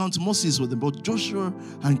 let's count Moses with them. But Joshua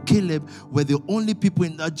and Caleb were the only people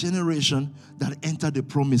in that generation that entered the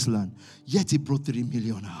promised land. Yet he brought 3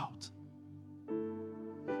 million out.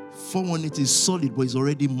 418 is solid, but it's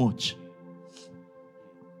already much.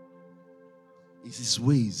 It's his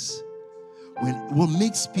ways. What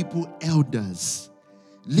makes people elders,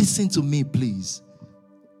 listen to me, please.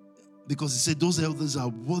 Because he said those elders are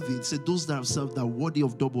worthy. He said those that have served are worthy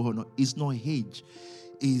of double honor. It's not age.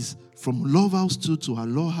 It's from Love House 2 to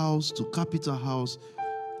Hello House to Capital House.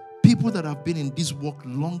 People that have been in this work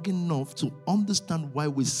long enough to understand why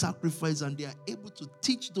we sacrifice, and they are able to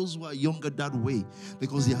teach those who are younger that way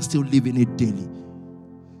because they are still living it daily.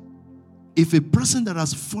 If a person that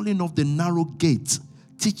has fallen off the narrow gate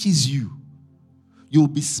teaches you, you'll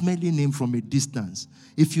be smelling him from a distance.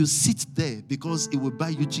 If you sit there, because it will buy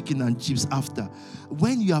you chicken and chips after,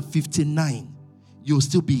 when you are 59, you'll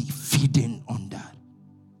still be feeding on that.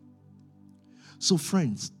 So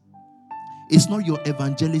friends, it's not your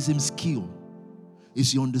evangelism skill,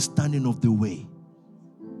 it's your understanding of the way.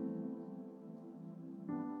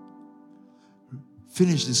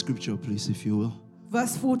 Finish the scripture, please, if you will.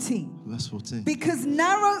 Verse 14. Verse 14. Because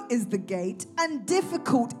narrow is the gate and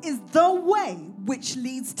difficult is the way which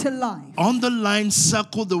leads to life. Underline,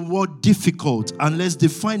 circle the word difficult, and let's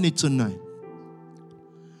define it tonight.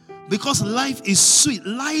 Because life is sweet.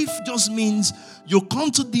 Life just means you come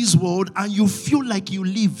to this world and you feel like you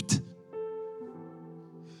lived.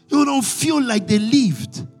 You don't feel like they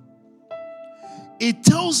lived. It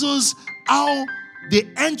tells us how the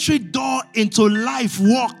entry door into life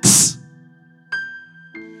works.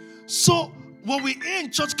 So what we hear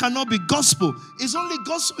in church cannot be gospel. It's only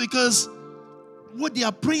gospel because what they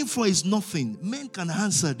are praying for is nothing. Men can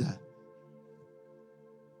answer that.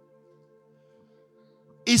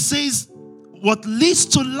 It says what leads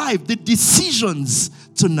to life, the decisions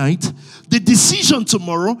tonight, the decision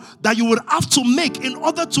tomorrow that you would have to make in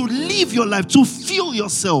order to live your life, to feel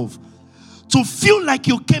yourself, to feel like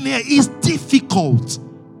you came here is difficult.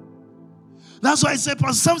 That's why I said,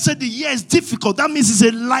 Pastor Sam said the year is difficult. That means it's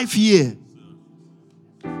a life year.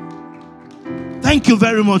 Thank you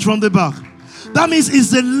very much from the back. That means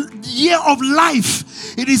it's the year of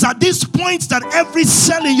life. It is at this point that every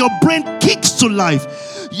cell in your brain kicks to life.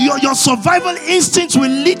 Your survival instincts will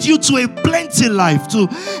lead you to a plenty life, to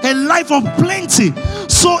a life of plenty.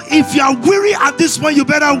 So if you are weary at this point, you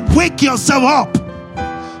better wake yourself up.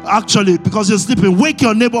 Actually, because you're sleeping, wake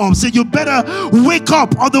your neighbor up. Say, you better wake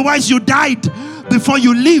up, otherwise you died before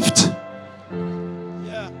you lived.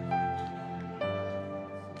 Yeah.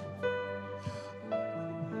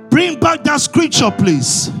 Bring back that scripture,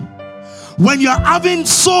 please. When you're having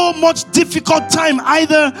so much difficult time,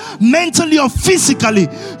 either mentally or physically,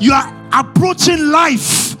 you are approaching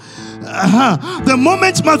life. The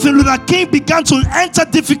moment Martin Luther King began to enter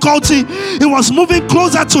difficulty, he was moving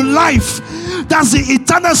closer to life. That's the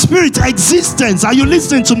eternal spirit existence. Are you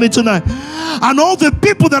listening to me tonight? And all the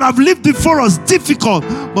people that have lived before us, difficult,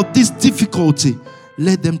 but this difficulty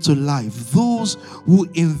led them to life. Those who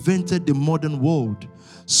invented the modern world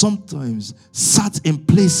sometimes sat in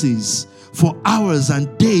places for hours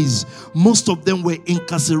and days. Most of them were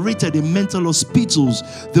incarcerated in mental hospitals.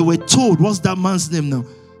 They were told, what's that man's name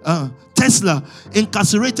now? Tesla,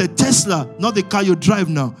 incarcerated. Tesla, not the car you drive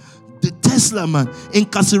now. The Tesla man,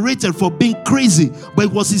 incarcerated for being crazy, but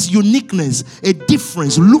it was his uniqueness, a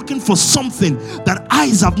difference, looking for something that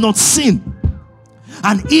eyes have not seen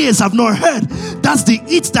and ears have not heard. That's the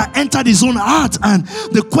it that entered his own heart. And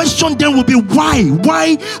the question then will be, why?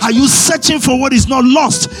 Why are you searching for what is not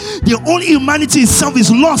lost? The whole humanity itself is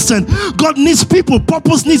lost, and God needs people.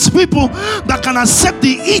 Purpose needs people that can accept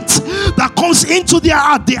the it that comes into their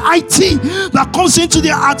heart, the IT that comes into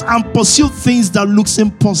their heart, and pursue things that looks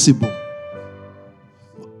impossible.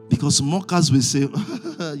 Because mockers will say,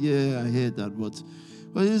 yeah, I heard that,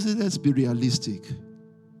 but you see, let's be realistic.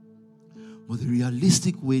 But the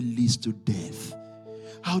realistic way leads to death.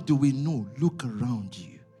 How do we know? Look around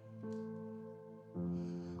you.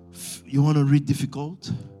 You want to read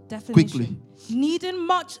difficult? Definition. Quickly. Needing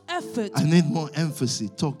much effort. I need more emphasis.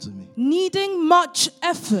 Talk to me. Needing much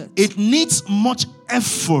effort. It needs much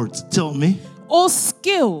effort. Tell me. Or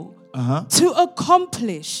skill to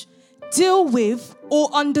accomplish, deal with, or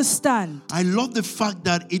understand. I love the fact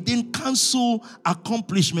that it didn't cancel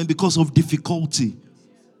accomplishment because of difficulty.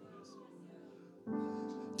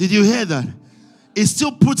 Did you hear that? It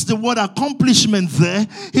still puts the word accomplishment there,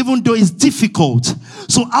 even though it's difficult.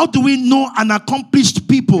 So how do we know an accomplished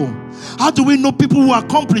people? How do we know people who are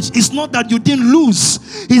accomplished? It's not that you didn't lose,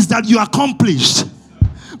 it's that you accomplished.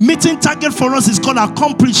 Meeting target for us is called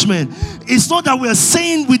accomplishment. It's not that we're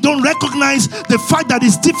saying we don't recognize the fact that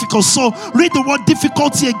it's difficult. So read the word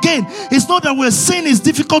difficulty again. It's not that we're saying it's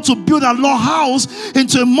difficult to build a law house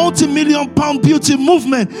into a multi-million-pound beauty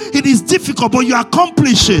movement. It is difficult, but you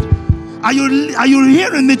accomplish it. Are you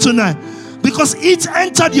hearing me tonight? Because it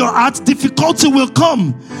entered your heart, difficulty will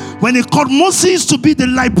come. When he called Moses to be the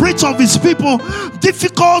liberator of his people,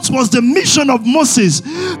 difficult was the mission of Moses,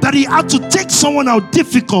 that he had to take someone out.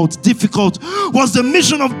 Difficult was the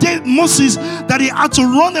mission of Moses, that he had to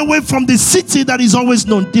run away from the city that is always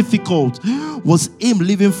known. Difficult was him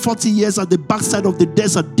living 40 years at the backside of the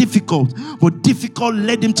desert. Difficult, but difficult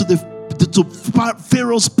led him to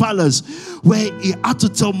Pharaoh's palace, where he had to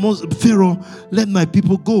tell Pharaoh, let my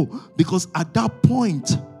people go. Because at that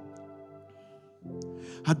point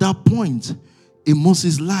in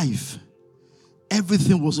Moses' life,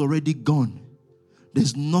 everything was already gone.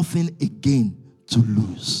 There's nothing again to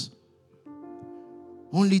lose.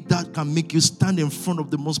 Only that can make you stand in front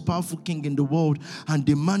of the most powerful king in the world and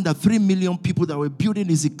demand that 3 million people that were building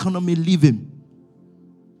his economy leave him.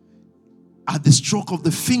 At the stroke of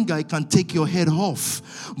the finger, it can take your head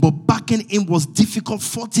off. But backing him was difficult,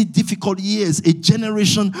 40 difficult years, a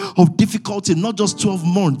generation of difficulty, not just 12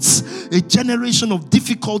 months. A generation of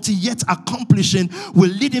difficulty yet accomplishing will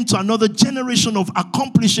lead him to another generation of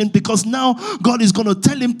accomplishing, because now God is going to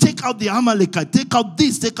tell him, take out the Amalekite, take out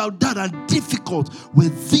this, take out that. And difficult were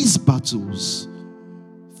these battles.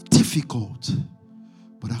 Difficult,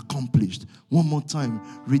 but accomplished. One more time,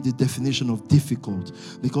 read the definition of difficult,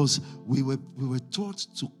 because we were taught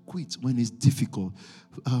to quit when it's difficult.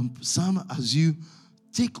 Sam, as you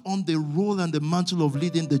take on the role and the mantle of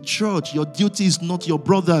leading the church, your duty is not your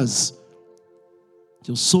brothers,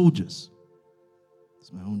 your soldiers.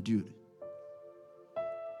 It's my own duty.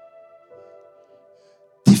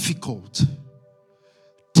 Difficult.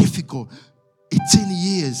 18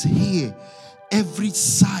 years here, every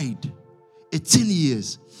side. 18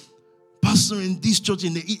 years. Pastoring this church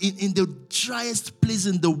in the driest place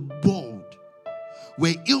in the world,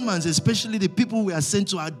 where humans, especially the people we are sent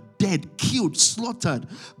to, are dead, killed, slaughtered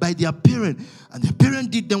by their parent. And their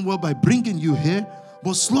parent did them well by bringing you here,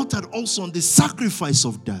 but slaughtered also on the sacrifice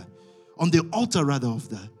of that, on the altar rather of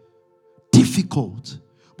that. Difficult,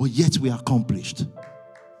 but yet we accomplished.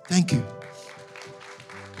 Thank you.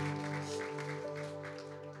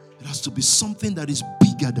 It has to be something that is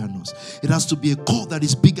bigger than us. It has to be a call that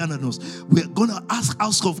is bigger than us. We're going to ask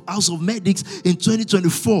House of Medics in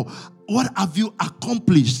 2024, what have you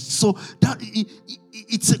accomplished? So that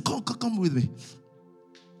it's a call. Come with me.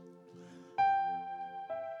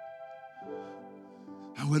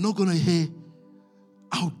 And we're not going to hear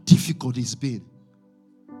how difficult it's been.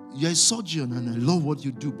 You're a surgeon and I love what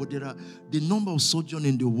you do, but the number of surgeons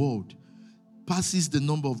in the world passes the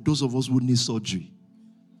number of those of us who need surgery.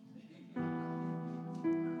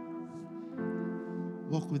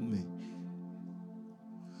 Walk with me.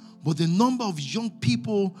 But the number of young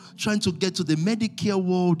people trying to get to the Medicare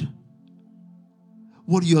world,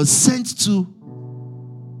 what you're sent to,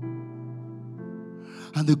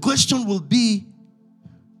 and the question will be,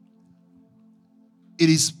 it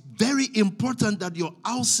is very important that your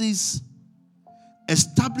houses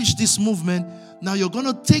establish this movement. Now you're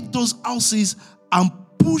going to take those houses and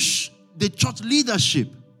push the church leadership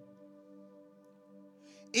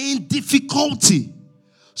in difficulty,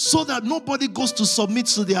 so that nobody goes to submit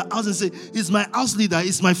to their house and say, it's my house leader,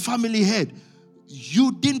 it's my family head.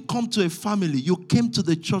 You didn't come to a family. You came to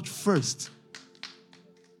the church first.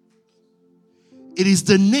 It is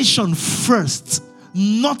the nation first,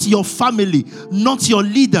 not your family, not your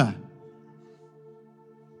leader.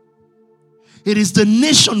 It is the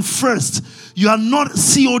nation first. You are not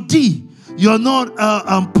COD. You are not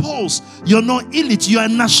Pulse. You are not elite. You are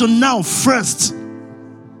national first.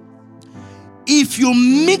 If you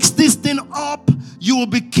mix this thing up, you will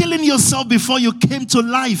be killing yourself before you came to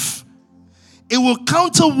life. It will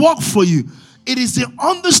counter work for you. It is the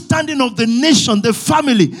understanding of the nation, the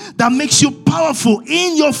family, that makes you powerful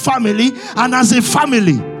in your family and as a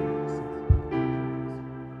family.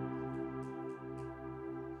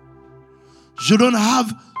 You don't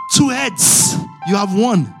have two heads, you have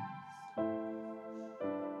one.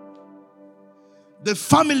 The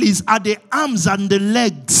families are the arms and the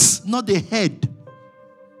legs, not the head.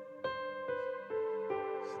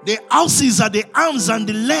 The houses are the arms and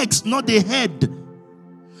the legs, not the head.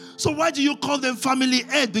 So why do you call them family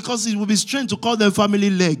head? Because it would be strange to call them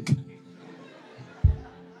family leg.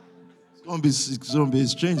 It's going to be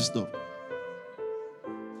strange stuff.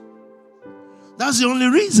 That's the only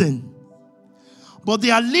reason. But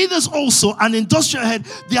there are leaders also, an industrial head.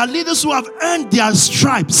 There are leaders who have earned their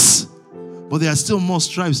stripes. But there are still more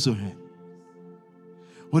stripes to earn.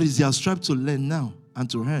 What is their stripe to learn now and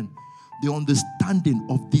to earn? The understanding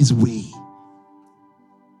of this way.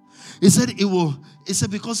 He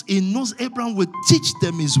said because he knows Abraham will teach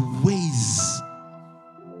them his ways.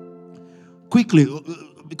 quickly,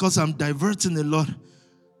 because I'm diverting a lot,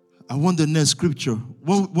 I want the next scripture.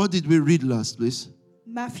 What did we read last, please?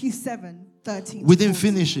 Matthew 7:13. We didn't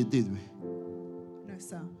finish it, did we? No,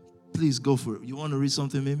 sir. Please go for it. You want to read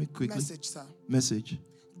something, Mimi, quickly? Message, sir. Message.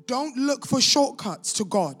 Don't look for shortcuts to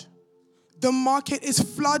God. The market is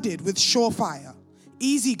flooded with surefire,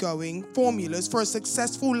 easygoing formulas for a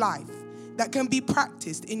successful life that can be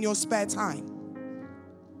practiced in your spare time.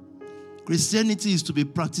 Christianity is to be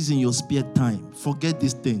practiced in your spare time. Forget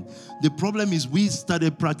this thing. The problem is we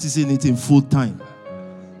started practicing it in full time.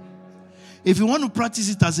 If you want to practice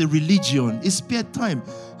it as a religion, it's spare time.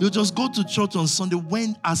 You just go to church on Sunday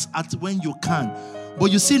when you can.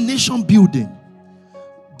 But you see, nation building,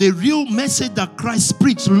 the real message that Christ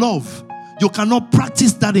preached, love, you cannot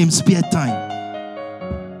practice that in spare time.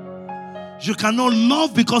 You cannot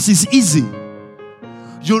love because it's easy.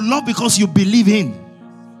 You love because you believe in.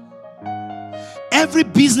 Every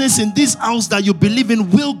business in this house that you believe in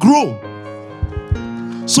will grow.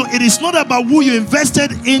 So it is not about who you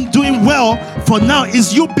invested in doing well for now.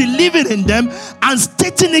 It's you believing in them and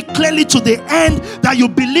stating it clearly to the end that you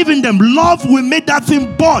believe in them. Love will make that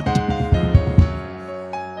thing bud.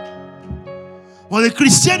 Well, the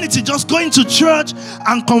Christianity, just going to church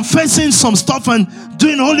and confessing some stuff and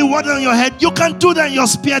doing holy water on your head, you can't do that in your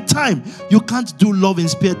spare time. You can't do love in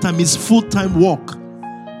spare time. It's full-time work.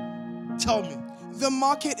 Tell me. The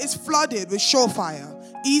market is flooded with surefire,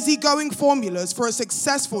 easygoing formulas for a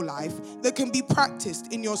successful life that can be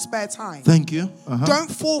practiced in your spare time. Thank you.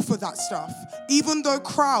 Don't fall for that stuff, even though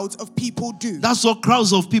crowds of people do. That's what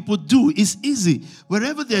crowds of people do. It's easy.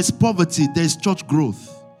 Wherever there's poverty, there's church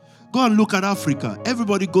growth. Go and look at Africa.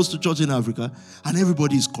 Everybody goes to church in Africa and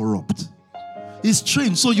everybody is corrupt. It's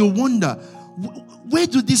strange. So you wonder, where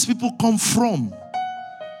do these people come from?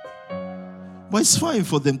 But it's fine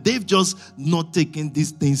for them. They've just not taken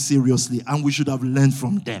these things seriously, and we should have learned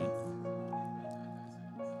from them.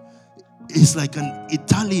 It's like an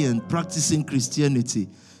Italian practicing Christianity.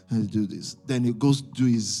 Do this. Then he goes do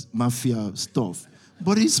his mafia stuff.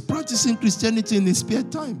 But he's practicing Christianity in his spare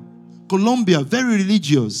time. Colombia, very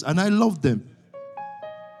religious, and I love them.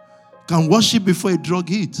 Can worship before a drug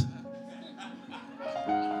hit.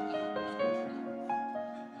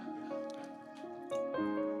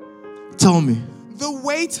 Tell me. The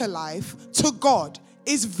way to life, to God,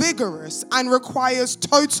 is vigorous and requires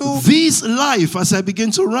total... This life, as I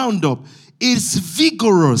begin to round up, is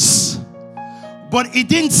vigorous. But it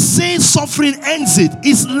didn't say suffering ends it.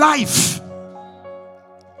 It's life.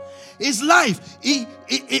 It's life.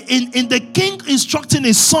 In the king instructing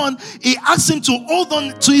his son, he asked him to hold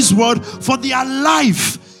on to his word for their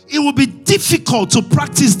life. It will be difficult to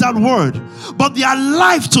practice that word, but they are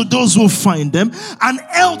life to those who find them and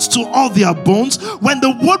health to all their bones. When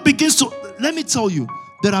the word begins to, let me tell you,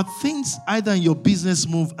 there are things either in your business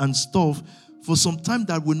move and stuff for some time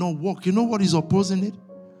that will not work. You know what is opposing it?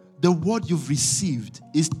 The word you've received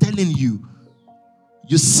is telling you,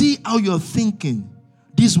 you see how you're thinking.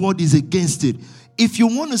 This word is against it. If you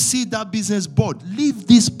want to see that business board, leave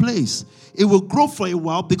this place. It will grow for a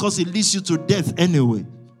while because it leads you to death anyway.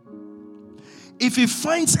 If he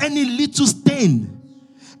finds any little stain,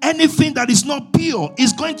 anything that is not pure,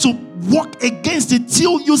 is going to work against it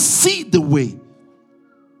till you see the way.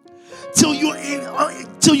 Till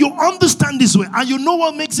you understand this way. And you know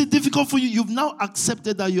what makes it difficult for you? You've now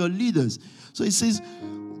accepted that you're leaders. So he says,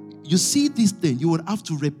 you see this thing, you will have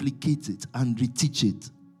to replicate it and reteach it.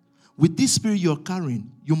 With this spirit you're carrying,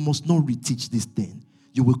 you must not reteach this thing.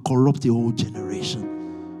 You will corrupt a whole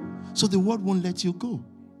generation. So the word won't let you go.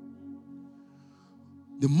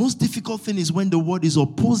 The most difficult thing is when the word is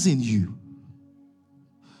opposing you.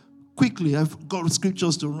 Quickly, I've got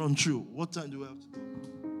scriptures to run through. What time do we have to go?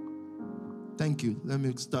 Thank you. Let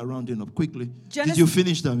me start rounding up quickly. Did you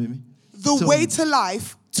finish that, Mimi? The way to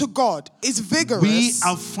life, to God, is vigorous. We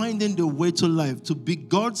are finding the way to life. To be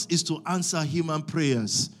God's is to answer human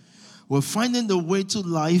prayers. We're finding the way to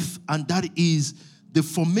life, and that is the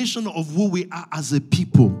formation of who we are as a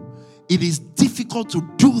people. It is difficult to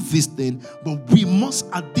do this thing, but we must,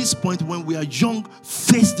 at this point when we are young,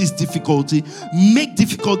 face this difficulty, make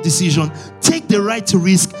difficult decisions, take the right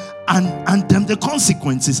risk, and then the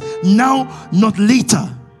consequences. Now, not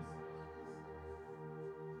later.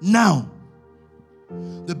 Now.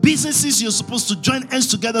 The businesses you're supposed to join hands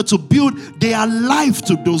together to build, they are life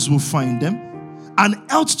to those who find them, and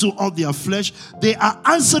health to all their flesh. They are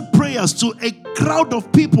answered prayers to a crowd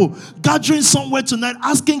of people gathering somewhere tonight,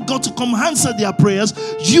 asking God to come answer their prayers.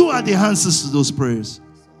 You are the answers to those prayers.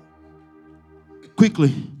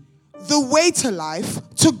 Quickly. The way to life,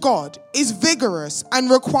 to God, is vigorous and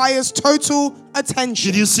requires total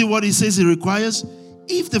attention. Did you see what he says it requires?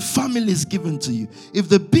 If the family is given to you, if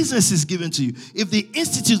the business is given to you, if the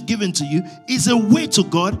institute is given to you, is a way to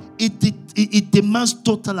God, it demands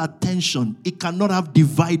total attention. It cannot have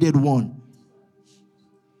divided one.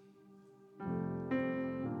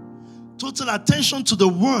 Total attention to the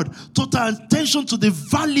word, total attention to the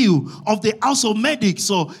value of the House of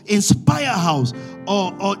Medics or Inspire House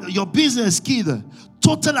or your business kid.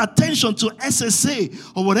 Total attention to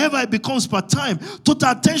SSA or whatever it becomes part-time.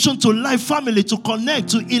 Total attention to Life Family, to Connect,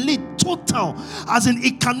 to Elite. Total. As in,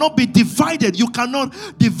 it cannot be divided. You cannot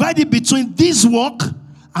divide it between this work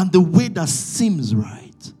and the way that seems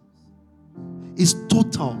right. It's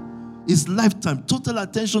total. It's lifetime. Total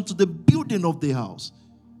attention to the building of the house.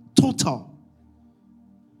 Total.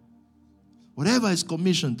 Whatever is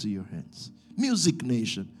commissioned to your hands. Music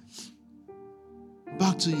Nation.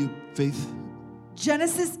 Back to you, Faith.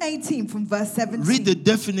 Genesis 18 from verse 17. Read the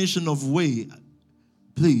definition of way,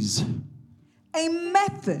 please. A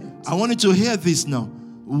method. I want you to hear this now.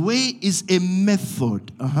 Way is a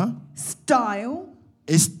method. Style.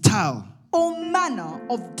 A style. Or manner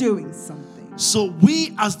of doing something. So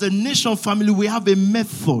we as the nation family, we have a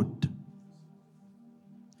method.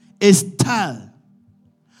 A style.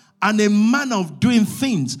 And a manner of doing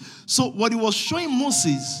things. So what he was showing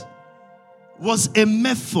Moses was a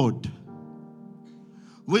method.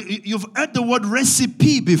 You've heard the word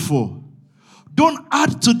recipe before. Don't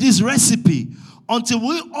add to this recipe until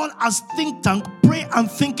we all as think tank pray and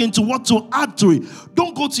think into what to add to it.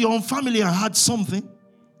 Don't go to your own family and add something.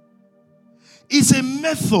 It's a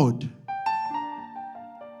method,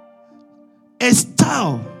 a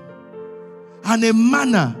style, and a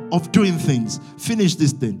manner of doing things. Finish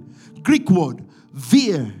this thing. Greek word,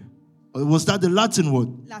 vir. Was that the Latin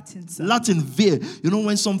word? Latin, sir. Latin, vir. You know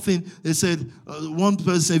when something, they said, one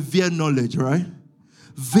person said, vir knowledge, right?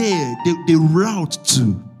 Vir, the route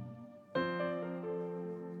to.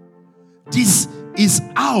 This is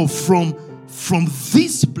how from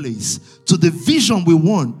this place to the vision we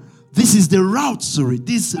want. This is the route to it.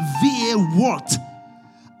 This vir what?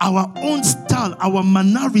 Our own style, our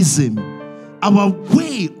mannerism, our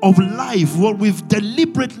way of life, what we've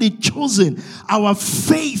deliberately chosen, our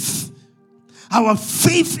faith. Our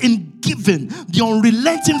faith in giving, the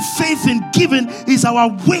unrelenting faith in giving is our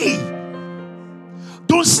way.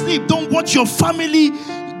 Don't sleep. Don't watch your family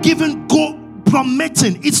giving go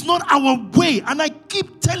plummeting. It's not our way. And I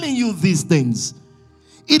keep telling you these things.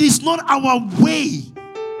 It is not our way.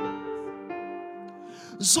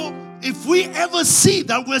 So if we ever see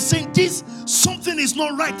that we're saying this, something is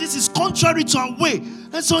not right, this is contrary to our way,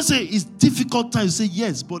 and someone say it's difficult times, say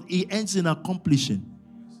yes, but it ends in accomplishing.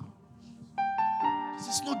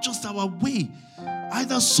 It's not just our way.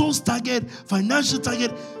 Either soul's target, financial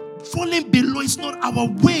target, falling below is not our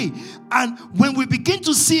way. And when we begin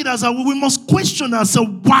to see it as our way, we must question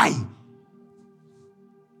ourselves, why?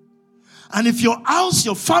 And if your house,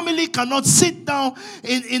 your family cannot sit down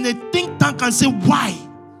in a think tank and say, why?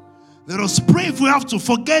 Let us pray if we have to.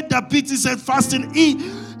 Forget that Peter said fasting, eat.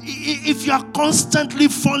 If you are constantly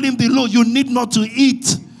falling below, you need not to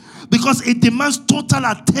eat. Because it demands total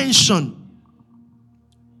attention.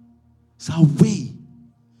 It's our way.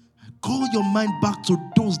 Call your mind back to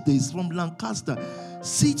those days from Lancaster.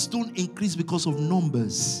 Seats don't increase because of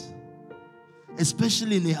numbers.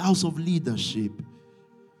 Especially in a house of leadership.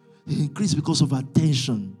 They increase because of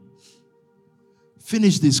attention.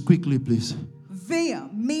 Finish this quickly, please. Via,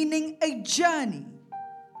 meaning a journey,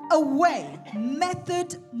 a way,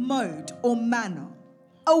 method, mode, or manner.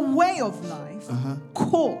 A way of life,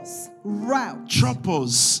 course, route.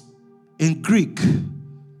 Tropos in Greek.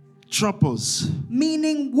 Tropos.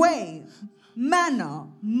 Meaning way, manner,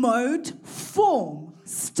 mode, form,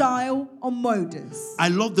 style, or modus. I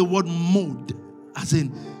love the word mode. As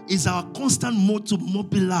in, it's our constant mode to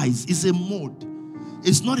mobilize. It's a mode.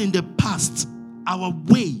 It's not in the past. Our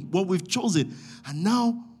way, what we've chosen. And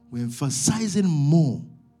now we're emphasizing more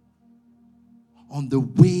on the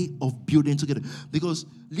way of building together. Because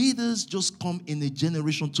leaders just come in a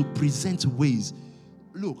generation to present ways.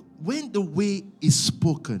 Look, when the way is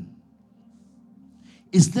spoken,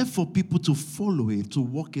 it's left for people to follow it, to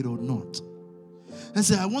walk it or not. And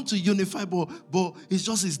say, I want to unify, but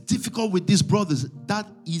it's difficult with these brothers. That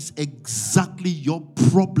is exactly your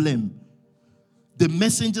problem. The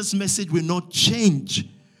messenger's message will not change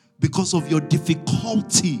because of your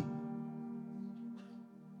difficulty.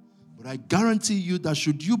 But I guarantee you that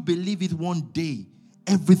should you believe it one day,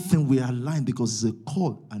 everything will align because it's a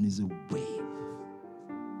call and it's a way.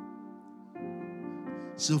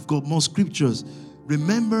 So I've got more scriptures.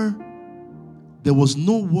 Remember There was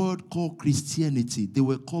no word called Christianity. They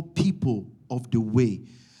were called people of the way.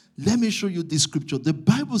 Let me show you this scripture. The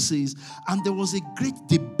Bible says, and there was a great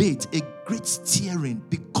debate, a great steering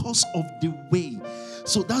because of the way.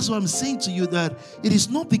 So that's why I'm saying to you that it is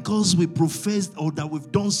not because we profess or that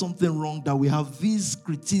we've done something wrong that we have this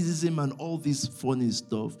criticism and all this funny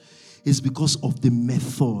stuff. It's because of the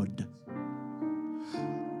method.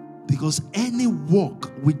 Because any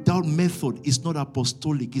work without method is not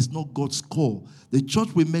apostolic. It's not God's call. The church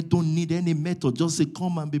we met don't need any method. Just say,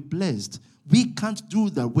 come and be blessed. We can't do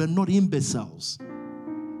that. We're not imbeciles.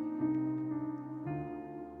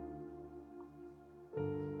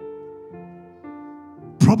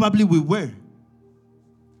 Probably we were.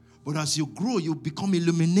 But as you grow, you become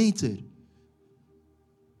illuminated.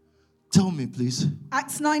 Tell me, please.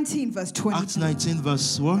 Acts 19, verse 23. Acts 19,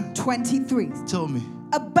 verse what? 23. Tell me.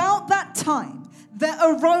 About that time, there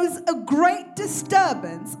arose a great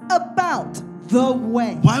disturbance about the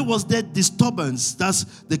way. Why was there disturbance? That's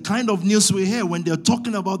the kind of news we hear when they're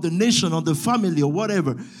talking about the nation or the family or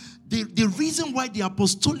whatever. The reason why the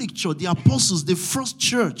apostolic church, the apostles, the first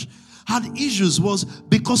church had issues was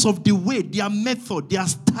because of the way, their method, their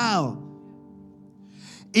style.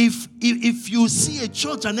 If you see a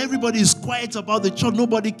church and everybody is quiet about the church,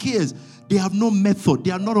 nobody cares. They have no method.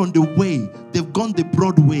 They are not on the way. They've gone the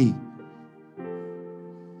broad way.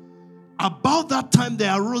 About that time,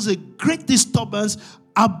 there arose a great disturbance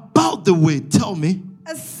about the way. Tell me.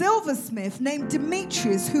 A silversmith named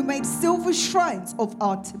Demetrius, who made silver shrines of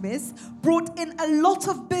Artemis, brought in a lot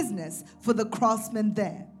of business for the craftsmen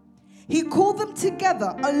there. He called them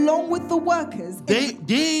together along with the workers.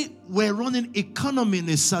 They were running economy in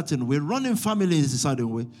a certain way, running family in a certain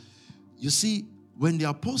way. You see, when the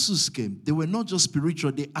apostles came, they were not just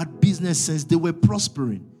spiritual, they had business sense, they were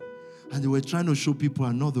prospering. And they were trying to show people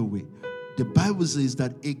another way. The Bible says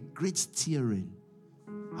that a great steering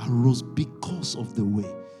arose because of the way.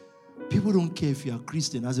 People don't care if you are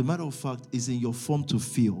Christian. As a matter of fact, it's in your form to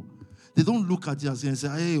feel. They don't look at you and say,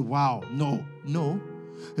 hey, wow, no.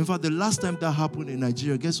 In fact, the last time that happened in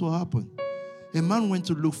Nigeria, guess what happened? A man went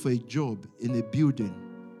to look for a job in a building.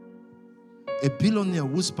 A billionaire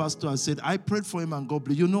whose pastor had said, I prayed for him and God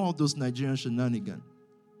bless. You know all those Nigerian shenanigans.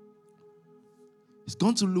 He's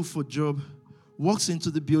gone to look for a job, walks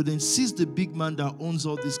into the building, sees the big man that owns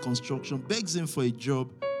all this construction, begs him for a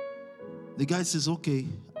job. The guy says, okay,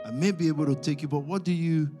 I may be able to take you, but what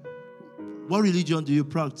religion do you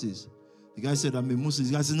practice? The guy said, I'm a Muslim.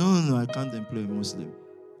 The guy said, no, I can't employ a Muslim.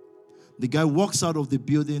 The guy walks out of the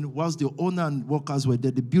building. Whilst the owner and workers were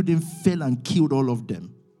there, the building fell and killed all of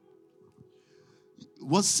them.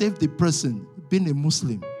 What saved the person? Being a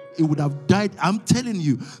Muslim. He would have died, I'm telling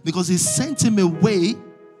you, because he sent him away.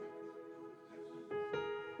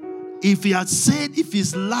 If he had said, if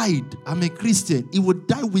he's lied, I'm a Christian, he would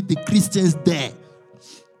die with the Christians there.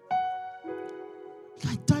 The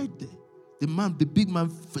guy died there. The big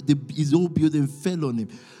man, his whole building fell on him.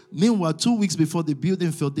 Meanwhile, 2 weeks before the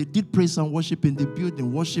building fell, they did praise and worship in the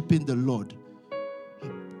building, worshiping the Lord. He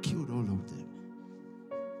killed all of them.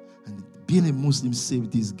 And being a Muslim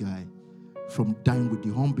saved this guy from dying with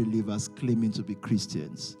the unbelievers claiming to be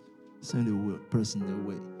Christians. Send the person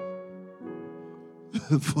away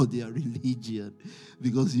for their religion,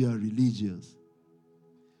 because you are religious.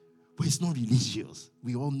 But it's not religious.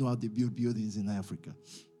 We all know how they build buildings in Africa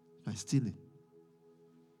by stealing.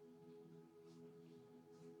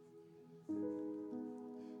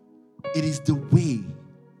 It is the way.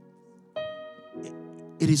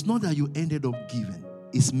 It is not that you ended up giving.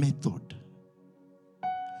 It's method.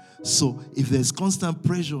 So if there's constant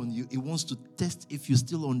pressure on you, it wants to test if you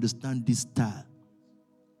still understand this style,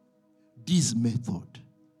 this method.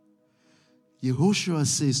 Yehoshua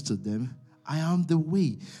says to them, I am the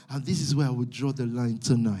way. And this is where I will draw the line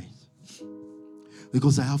tonight.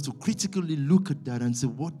 Because I have to critically look at that and say,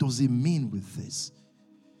 what does it mean with this?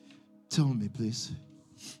 Tell me, please.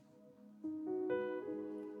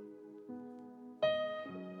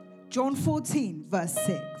 John 14, verse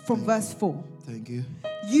 6, from verse 4. Thank you.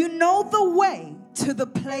 You know the way to the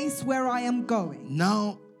place where I am going.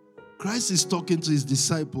 Now, Christ is talking to his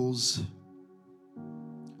disciples,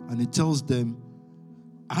 and he tells them,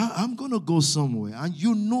 I'm going to go somewhere, and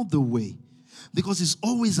you know the way, because it's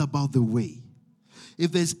always about the way.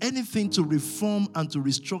 If there's anything to reform and to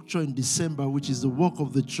restructure in December, which is the work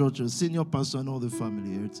of the church and senior pastor and all the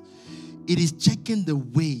family, it is checking the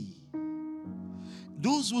way.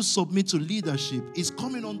 Those who submit to leadership is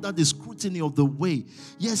coming under the scrutiny of the way.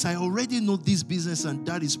 Yes, I already know this business and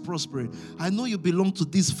that is prospering. I know you belong to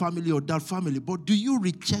this family or that family, but do you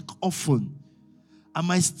recheck often? Am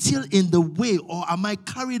I still in the way, or am I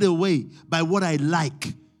carried away by what I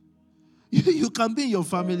like? You can be in your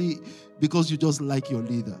family because you just like your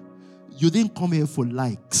leader. You didn't come here for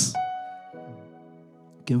likes.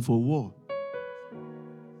 You came for war.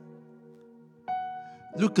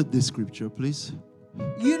 Look at this scripture, please.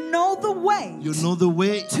 You know the way. You know the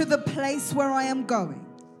way to the place where I am going.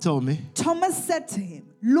 Tell me. Thomas said to him,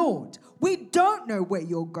 Lord, we don't know where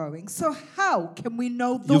you're going, so how can we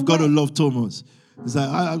know the way? You've got to love Thomas. It's like,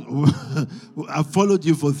 I followed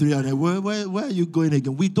you for 3 hours. Where are you going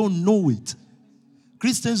again? We don't know it.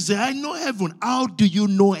 Christians say, I know heaven. How do you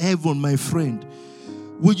know heaven, my friend?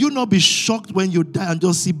 Will you not be shocked when you die and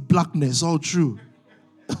just see blackness all through?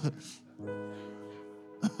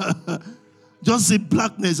 Just see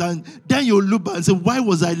blackness, and then you look back and say, why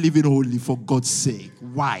was I living holy, for God's sake?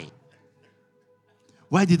 Why?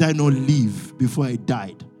 Why did I not live before I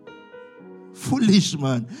died? Foolish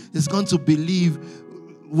man is going to believe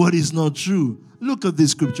what is not true. Look at the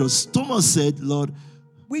scriptures. Thomas said, Lord,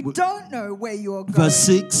 we don't know where you are going. Verse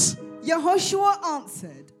 6. Yehoshua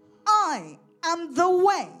answered, I am the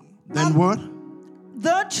way. Then what?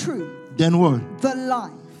 The truth. Then what? The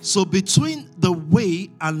life. So between the way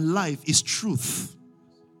and life is truth.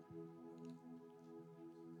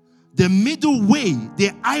 The middle way,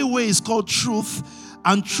 the highway, is called truth.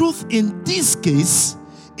 And truth in this case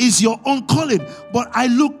is your own calling. But I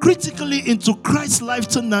look critically into Christ's life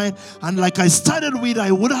tonight, and like I started with,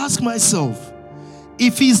 I would ask myself,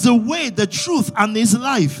 if he's the way, the truth, and his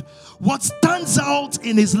life, what stands out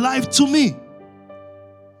in his life to me?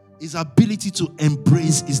 His ability to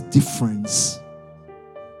embrace his difference.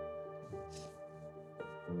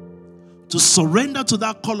 To surrender to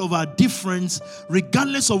that call of our difference,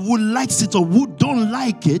 regardless of who likes it or who don't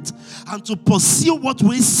like it, and to pursue what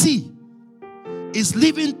we see, is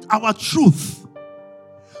living our truth.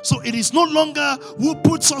 So it is no longer who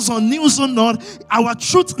puts us on news or not. Our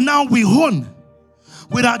truth now we own.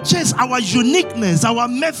 With our chest, our uniqueness, our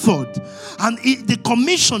method, and the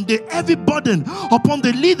commission, the heavy burden upon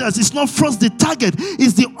the leaders is not first the target,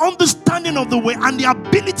 it's the understanding of the way and the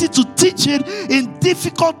ability to teach it in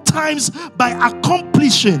difficult times by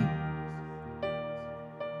accomplishing.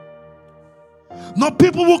 Not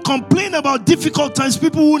people who complain about difficult times,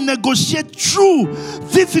 people who negotiate through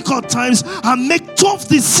difficult times and make tough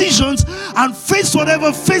decisions and face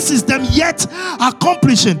whatever faces them, yet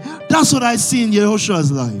accomplishing. That's what I see in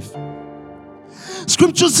Yehoshua's life.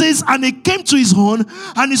 Scripture says, and it came to his own,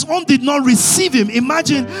 and his own did not receive him.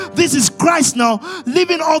 Imagine, this is Christ now,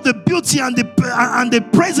 living all the beauty and the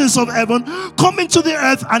presence of heaven, coming to the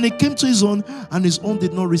earth, and it came to his own, and his own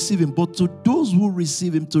did not receive him. But to those who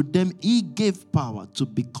receive him, to them he gave power to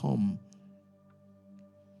become.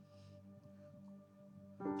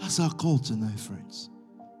 That's our call tonight, friends.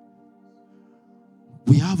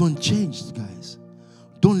 We haven't changed, guys.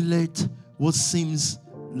 Don't let what seems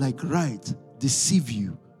like right deceive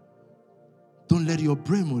you. Don't let your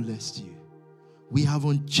brain molest you. We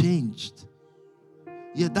haven't changed.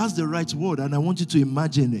 Yeah, that's the right word, and I want you to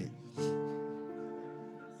imagine it.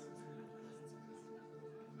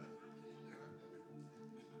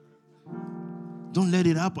 Don't let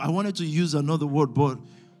it happen. I wanted to use another word, but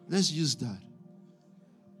let's use that.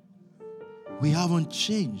 We haven't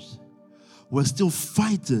changed. We're still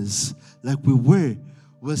fighters like we were.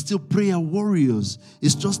 We're still prayer warriors.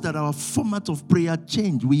 It's just that our format of prayer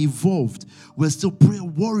changed. We evolved. We're still prayer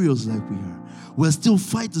warriors like we are. We're still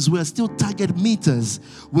fighters. We're still target meeters.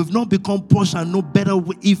 We've not become posh and know better.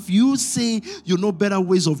 If you say you know better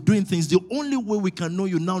ways of doing things, the only way we can know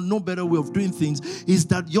you now know better way of doing things is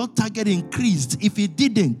that your target increased. If it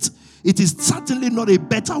didn't, it is certainly not a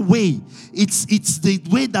better way. It's the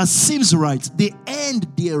way that seems right. The end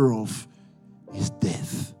thereof is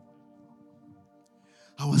death.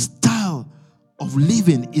 Our style of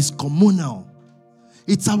living is communal.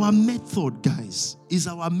 It's our method, guys. It's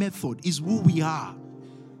our method. It's who we are.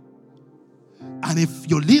 And if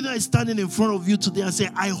your leader is standing in front of you today and say,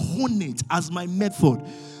 I own it as my method,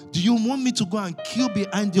 do you want me to go and kill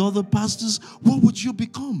behind the other pastors? What would you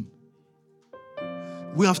become?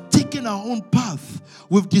 We have taken our own path.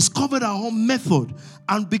 We've discovered our own method.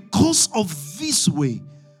 And because of this way,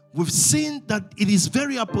 we've seen that it is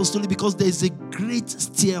very apostolic because there is a great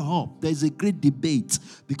stir up. There is a great debate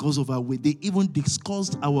because of our way. They even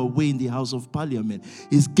discussed our way in the House of Parliament.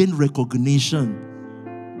 It's gained recognition.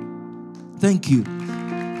 Thank you.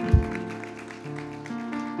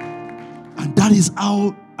 And that is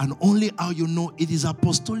how, and only how you know it is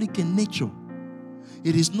apostolic in nature.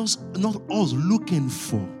 It is not us looking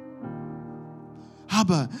for.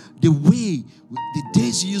 Abba, the way, the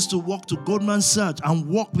days you used to walk to Goldman Sachs and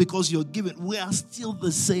walk because you're given, we are still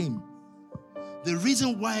the same. The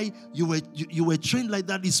reason why you were trained like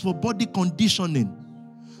that is for body conditioning.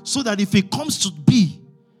 So that if it comes to be,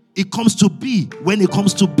 it comes to be when it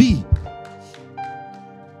comes to be.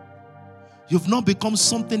 You've not become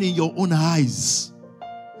something in your own eyes.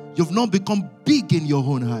 You've not become big in your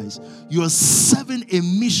own eyes. You are serving a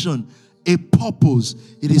mission, a purpose.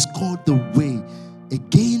 It is called the way.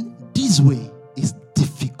 Again, this way is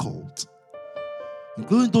difficult.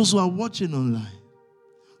 Including those who are watching online.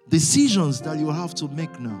 Decisions that you have to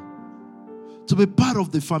make now. To be part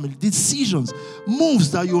of the family. Decisions,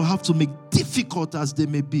 moves that you have to make, difficult as they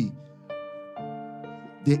may be.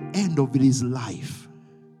 The end of it is life.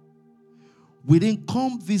 We didn't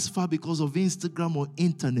come this far because of Instagram or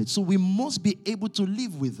internet. So we must be able to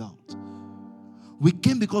live without. We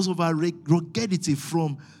came because of our ruggedity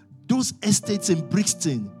from those estates in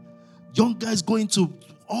Brixton. Young guys going to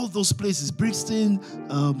all those places, Brixton,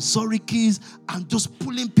 Surrey Keys, and just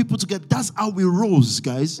pulling people together. That's how we rose,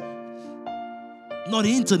 guys. Not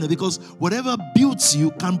the internet, because whatever builds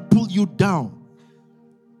you can pull you down.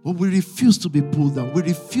 But we refuse to be pulled down. We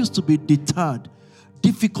refuse to be deterred.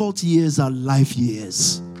 Difficult years are life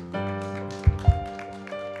years.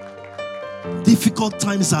 Difficult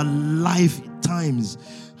times are life times.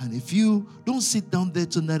 And if you don't sit down there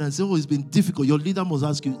tonight and say, oh, it's been difficult, your leader must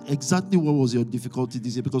ask you exactly what was your difficulty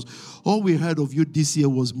this year, because all we heard of you this year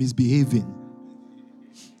was misbehaving.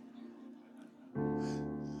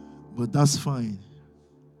 But that's fine.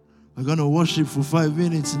 We're going to worship for 5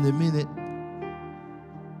 minutes in a minute.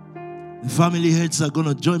 The family heads are going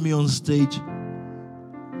to join me on stage.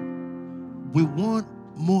 We want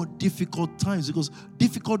more difficult times, because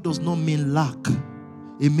difficult does not mean lack.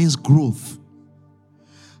 It means growth.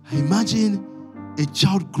 Imagine a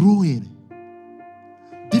child growing.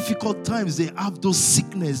 Difficult times, they have those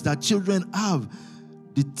sickness that children have.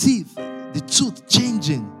 The teeth, the tooth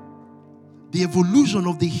changing. The evolution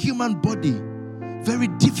of the human body. Very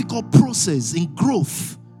difficult process in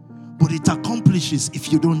growth. But it accomplishes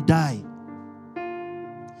if you don't die.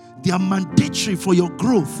 They are mandatory for your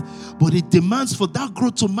growth, but it demands for that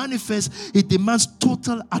growth to manifest, it demands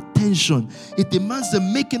total attention. It demands the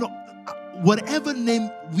making of whatever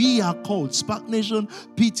name we are called, Spark Nation,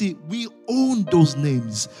 PT, we own those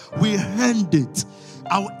names. We earned it.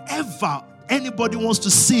 However anybody wants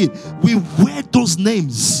to see it, we wear those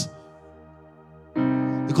names.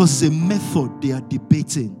 Because it's a method they are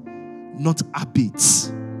debating, not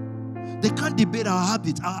habits. They can't debate our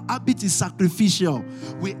habit. Our habit is sacrificial.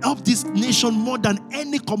 We help this nation more than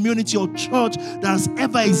any community or church that has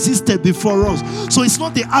ever existed before us. So it's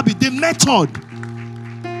not the habit, the method.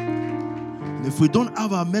 And if we don't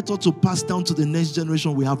have our method to pass down to the next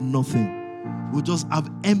generation, we have nothing. We just have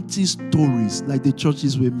empty stories like the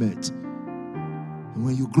churches we met. And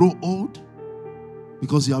when you grow old,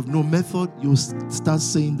 because you have no method, you start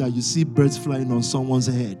saying that you see birds flying on someone's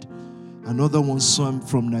head. Another one swam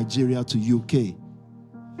from Nigeria to UK.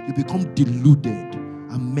 You become deluded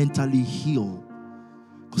and mentally ill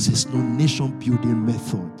because there's no nation building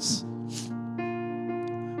methods.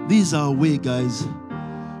 These are our way, guys.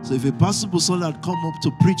 So if a pastor Busola had come up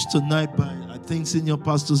to preach tonight by, I think, senior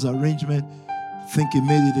pastor's arrangement, I think he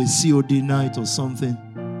made it a COD night or something.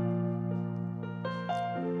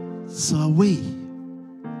 It's our way.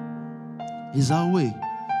 It's our way.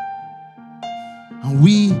 And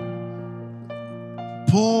we,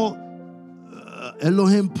 Paul,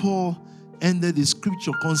 Elohim Paul ended the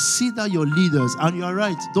scripture. Consider your leaders. And you're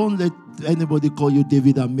right. Don't let anybody call you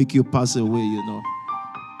David and make you pass away, you know.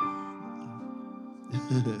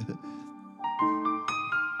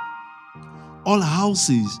 All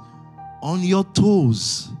houses on your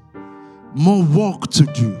toes. More work to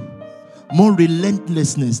do. More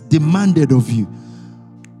relentlessness demanded of you.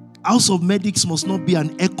 House of Medics must not be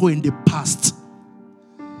an echo in the past.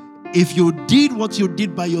 If you did what you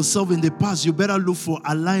did by yourself in the past, you better look for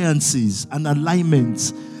alliances and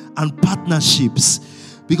alignments and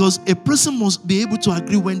partnerships. Because a person must be able to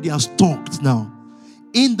agree when they are stalked now.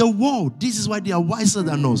 In the world, this is why they are wiser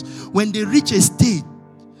than us. When they reach a stage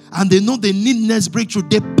and they know they need next breakthrough,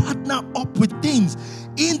 they partner up with things.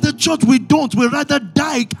 In the church, we don't. We rather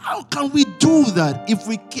die. How can we do that if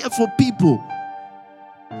we care for people?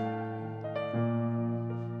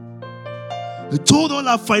 They told all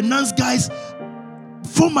our finance guys,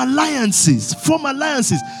 form alliances.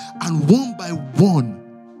 And one by one,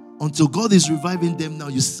 until God is reviving them now,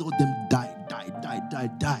 you saw them die.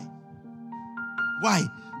 Why?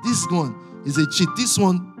 This one is a cheat. This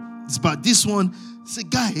one is bad. This one, say,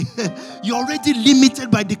 guys, guy, you're already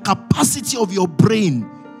limited by the capacity of your brain.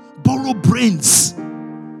 Borrow brains,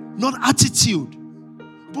 not attitude.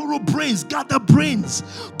 Borrow brains, gather brains.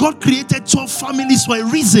 God created 12 families for a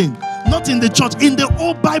reason, not in the church. In the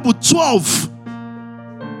old Bible, 12.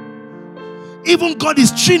 Even God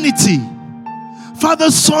is Trinity.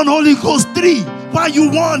 Father, Son, Holy Ghost, 3. Why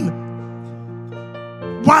you one?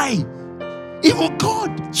 Why? Even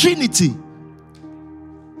God, Trinity.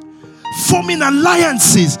 Forming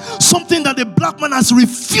alliances, something that the black man has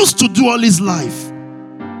refused to do all his life.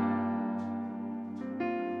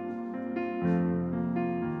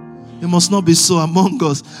 It must not be so among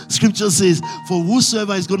us. Scripture says, for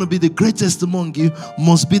whosoever is going to be the greatest among you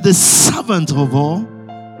must be the servant of all.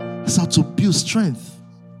 That's how to build strength.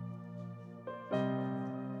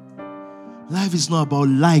 Life is not about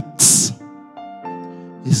likes.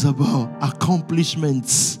 It's about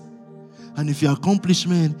accomplishments. And if your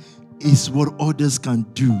accomplishment is what others can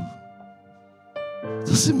do, it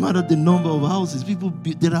doesn't matter the number of houses.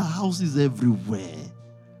 There are houses everywhere.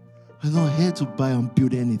 We're not here to buy and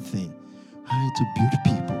build anything. We're here to build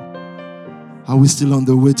people. Are we still on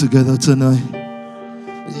the way together tonight?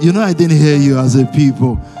 You know I didn't hear you as a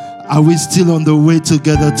people. Are we still on the way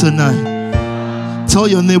together tonight? Tell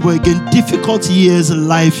your neighbor again, difficult years,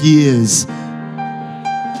 life years.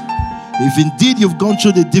 If indeed you've gone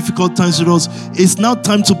through the difficult times with us, it's now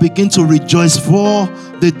time to begin to rejoice for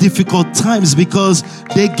the difficult times because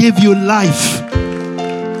they gave you life.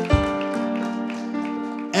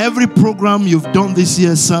 Every program you've done this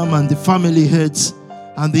year, Sam, and the family heads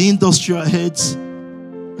and the industrial heads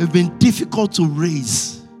have been difficult to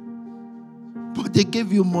raise. But they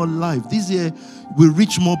gave you more life. This year will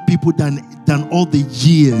reach more people than all the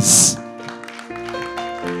years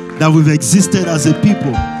that we've existed as a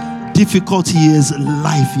people. Difficult years,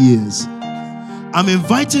 life years. I'm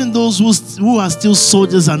inviting those who are still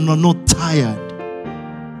soldiers and are not tired.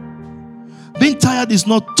 Being tired is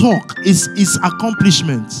not talk, it's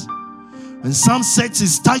accomplishment. When Sam sets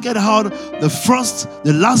his target out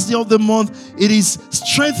the last day of the month, it is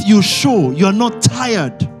strength you show. You are not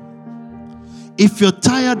tired. If you're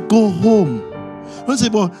tired, go home. Don't say,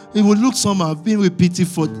 but it will look somehow. I've been with PT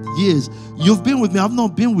for years. You've been with me. I've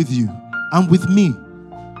not been with you. I'm with me.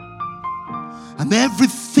 And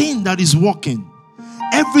everything that is working,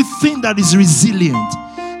 everything that is resilient,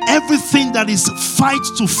 everything that is fight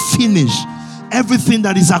to finish, everything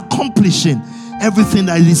that is accomplishing, everything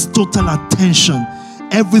that is total attention,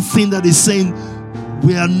 everything that is saying,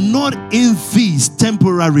 we are not in this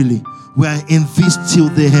temporarily, we are in this till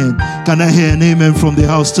the end. Can I hear an amen from the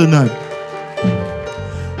house tonight?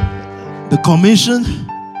 The commission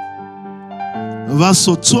of us,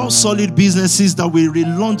 so 12 solid businesses that will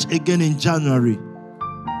relaunch again in January.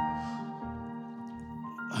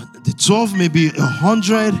 The 12 may be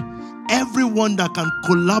 100. Everyone that can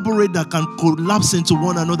collaborate, that can collapse into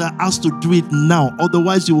one another has to do it now.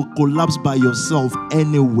 Otherwise, you will collapse by yourself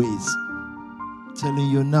anyways. I'm telling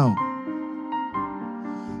you now.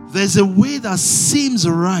 There's a way that seems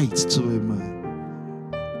right to a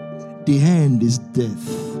man. The end is death.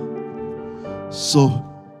 So,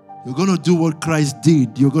 you're going to do what Christ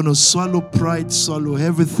did. You're going to swallow pride, swallow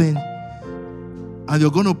everything. And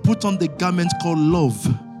you're going to put on the garment called love,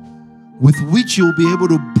 with which you'll be able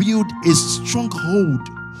to build a stronghold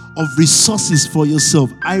of resources for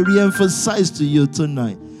yourself. I re-emphasize to you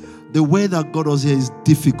tonight, the way that God was here is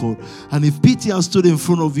difficult. And if Peter stood in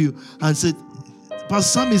front of you and said,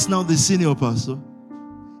 Pastor Sam is now the senior pastor,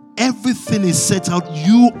 everything is set out.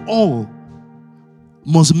 You all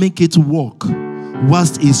must make it work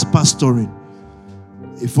whilst he's pastoring.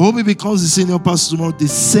 If Obi becomes the senior pastor tomorrow, the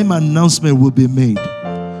same announcement will be made.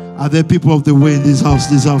 Are there people of the way in this house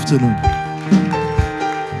this afternoon?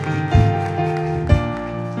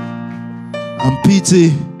 I'm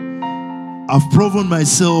PT. I've proven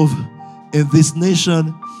myself in this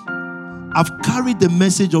nation. I've carried the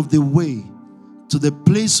message of the way to the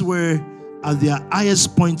place where, at their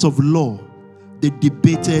highest point of law, they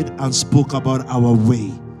debated and spoke about our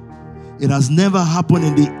way. It has never happened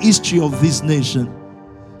in the history of this nation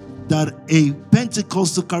that a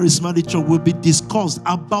Pentecostal charismatic church will be discussed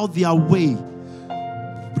about their way.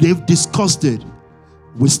 They've discussed it.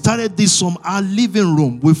 We started this from our living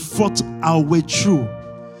room. We fought our way through.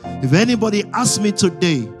 If anybody asks me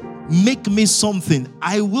today, make me something,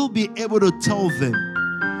 I will be able to tell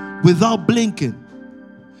them without blinking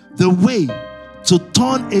the way to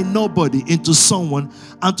turn a nobody into someone,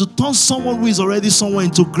 and to turn someone who is already someone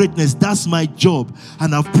into greatness. That's my job,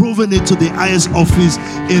 and I've proven it to the highest office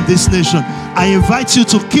in this nation. I invite you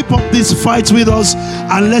to keep up this fight with us,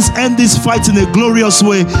 and let's end this fight in a glorious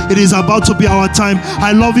way. It is about to be our time.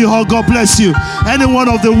 I love you all. God bless you. Anyone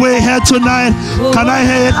of the way here tonight, can I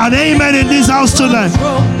hear an amen in this house tonight?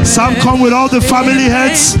 Sam, come with all the family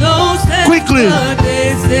heads quickly.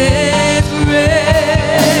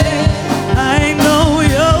 I know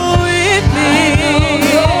you're with me.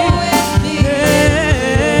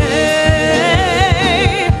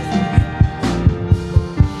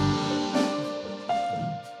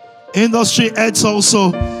 Industry heads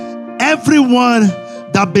also. Everyone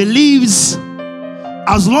that believes,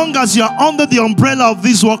 as long as you're under the umbrella of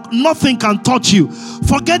this work, nothing can touch you.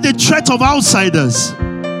 Forget the threat of outsiders.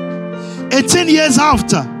 18 years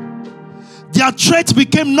after, their threat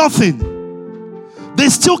became nothing. They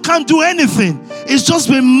still can't do anything. It's just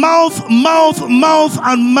been mouth,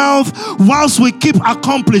 and mouth whilst we keep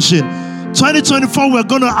accomplishing. 2024, we're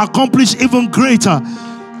going to accomplish even greater.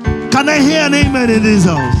 Can I hear an amen in this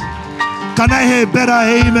house? Can I hear a better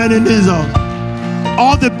amen in this house?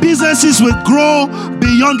 All the businesses will grow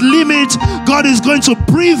beyond limit. God is going to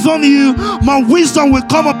breathe on you. More wisdom will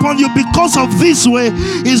come upon you because of this way.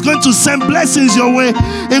 He's going to send blessings your way,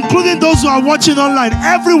 including those who are watching online.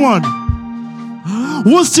 Everyone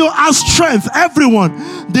who still has strength, everyone,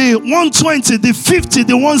 the 120, the 50,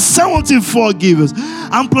 the 174 givers,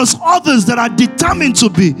 and plus others that are determined to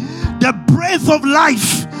be the breath of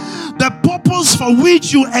life. The purpose for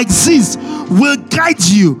which you exist will guide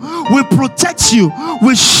you, will protect you,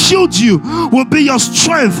 will shield you, will be your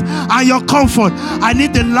strength and your comfort. I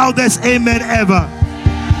need the loudest amen ever.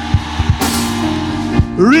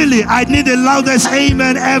 Really, I need the loudest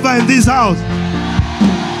amen ever in this house.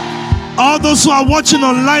 All those who are watching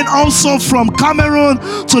online, also from Cameroon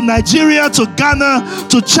to Nigeria to Ghana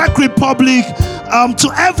to Czech Republic,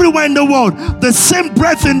 to everywhere in the world, the same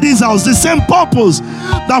breath in this house, the same purpose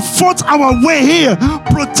that fought our way here,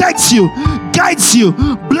 protects you, guides you,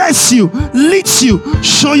 bless you, leads you,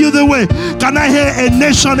 show you the way. Can I hear a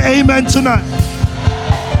nation amen tonight?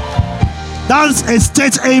 That's a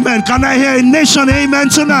state amen. Can I hear a nation amen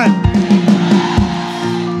tonight?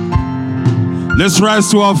 Let's rise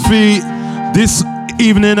to our feet this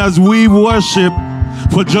evening as we worship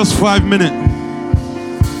for just 5 minutes.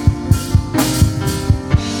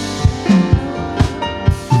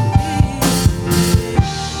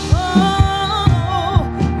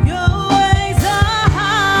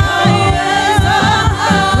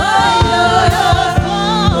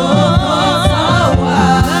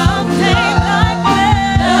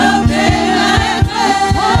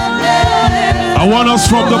 I want us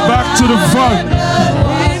from the back to the front.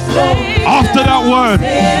 After that word,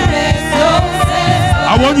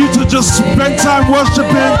 I want you to just spend time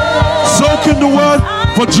worshiping, soak in the word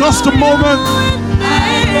for just a moment.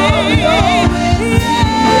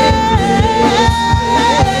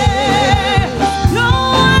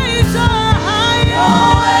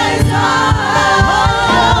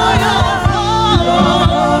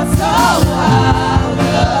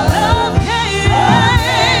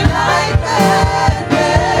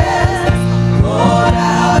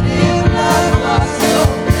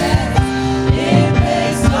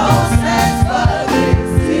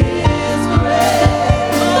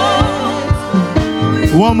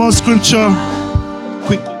 One more scripture.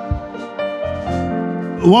 Quick.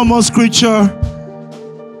 One more scripture.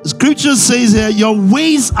 Scripture says here, your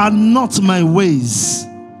ways are not my ways,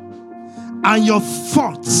 and your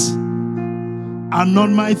thoughts are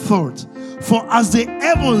not my thoughts. For as the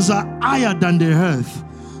heavens are higher than the earth,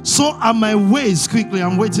 so are my ways. Quickly,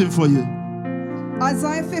 I'm waiting for you.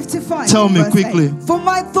 Isaiah 55. Tell me verse quickly. 8. For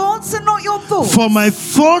my thoughts are not your thoughts. For my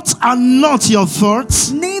thoughts are not your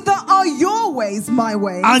thoughts. Neither are your ways my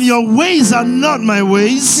ways. And your ways are not my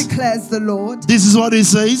ways. Declares the Lord. This is what he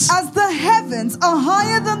says. As the heavens are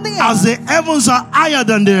higher than the earth. As the heavens are higher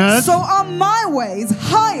than the earth. So are my ways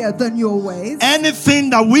higher than your ways.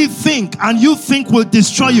 Anything that we think and you think will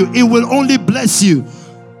destroy you, it will only bless you.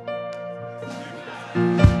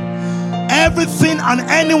 Everything and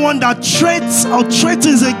anyone that threats or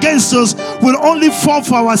threatens against us will only fall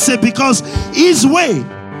for our sake, because his way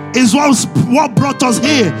is what brought us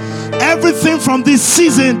here. Everything from this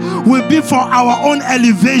season will be for our own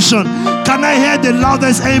elevation. Can I hear the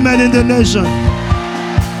loudest amen in the nation?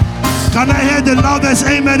 Can I hear the loudest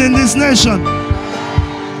amen in this nation?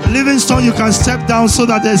 Livingstone, you can step down so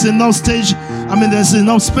that there's enough stage. There's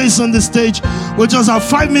enough space on the stage. We just have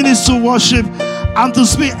 5 minutes to worship and to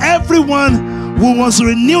speak. Everyone who wants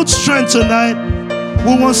renewed strength tonight,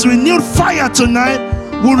 who wants renewed fire tonight,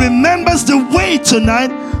 who remembers the way tonight,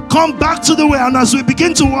 come back to the way. And as we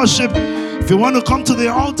begin to worship, if you want to come to the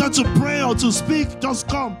altar to pray or to speak, just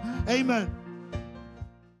come. Amen.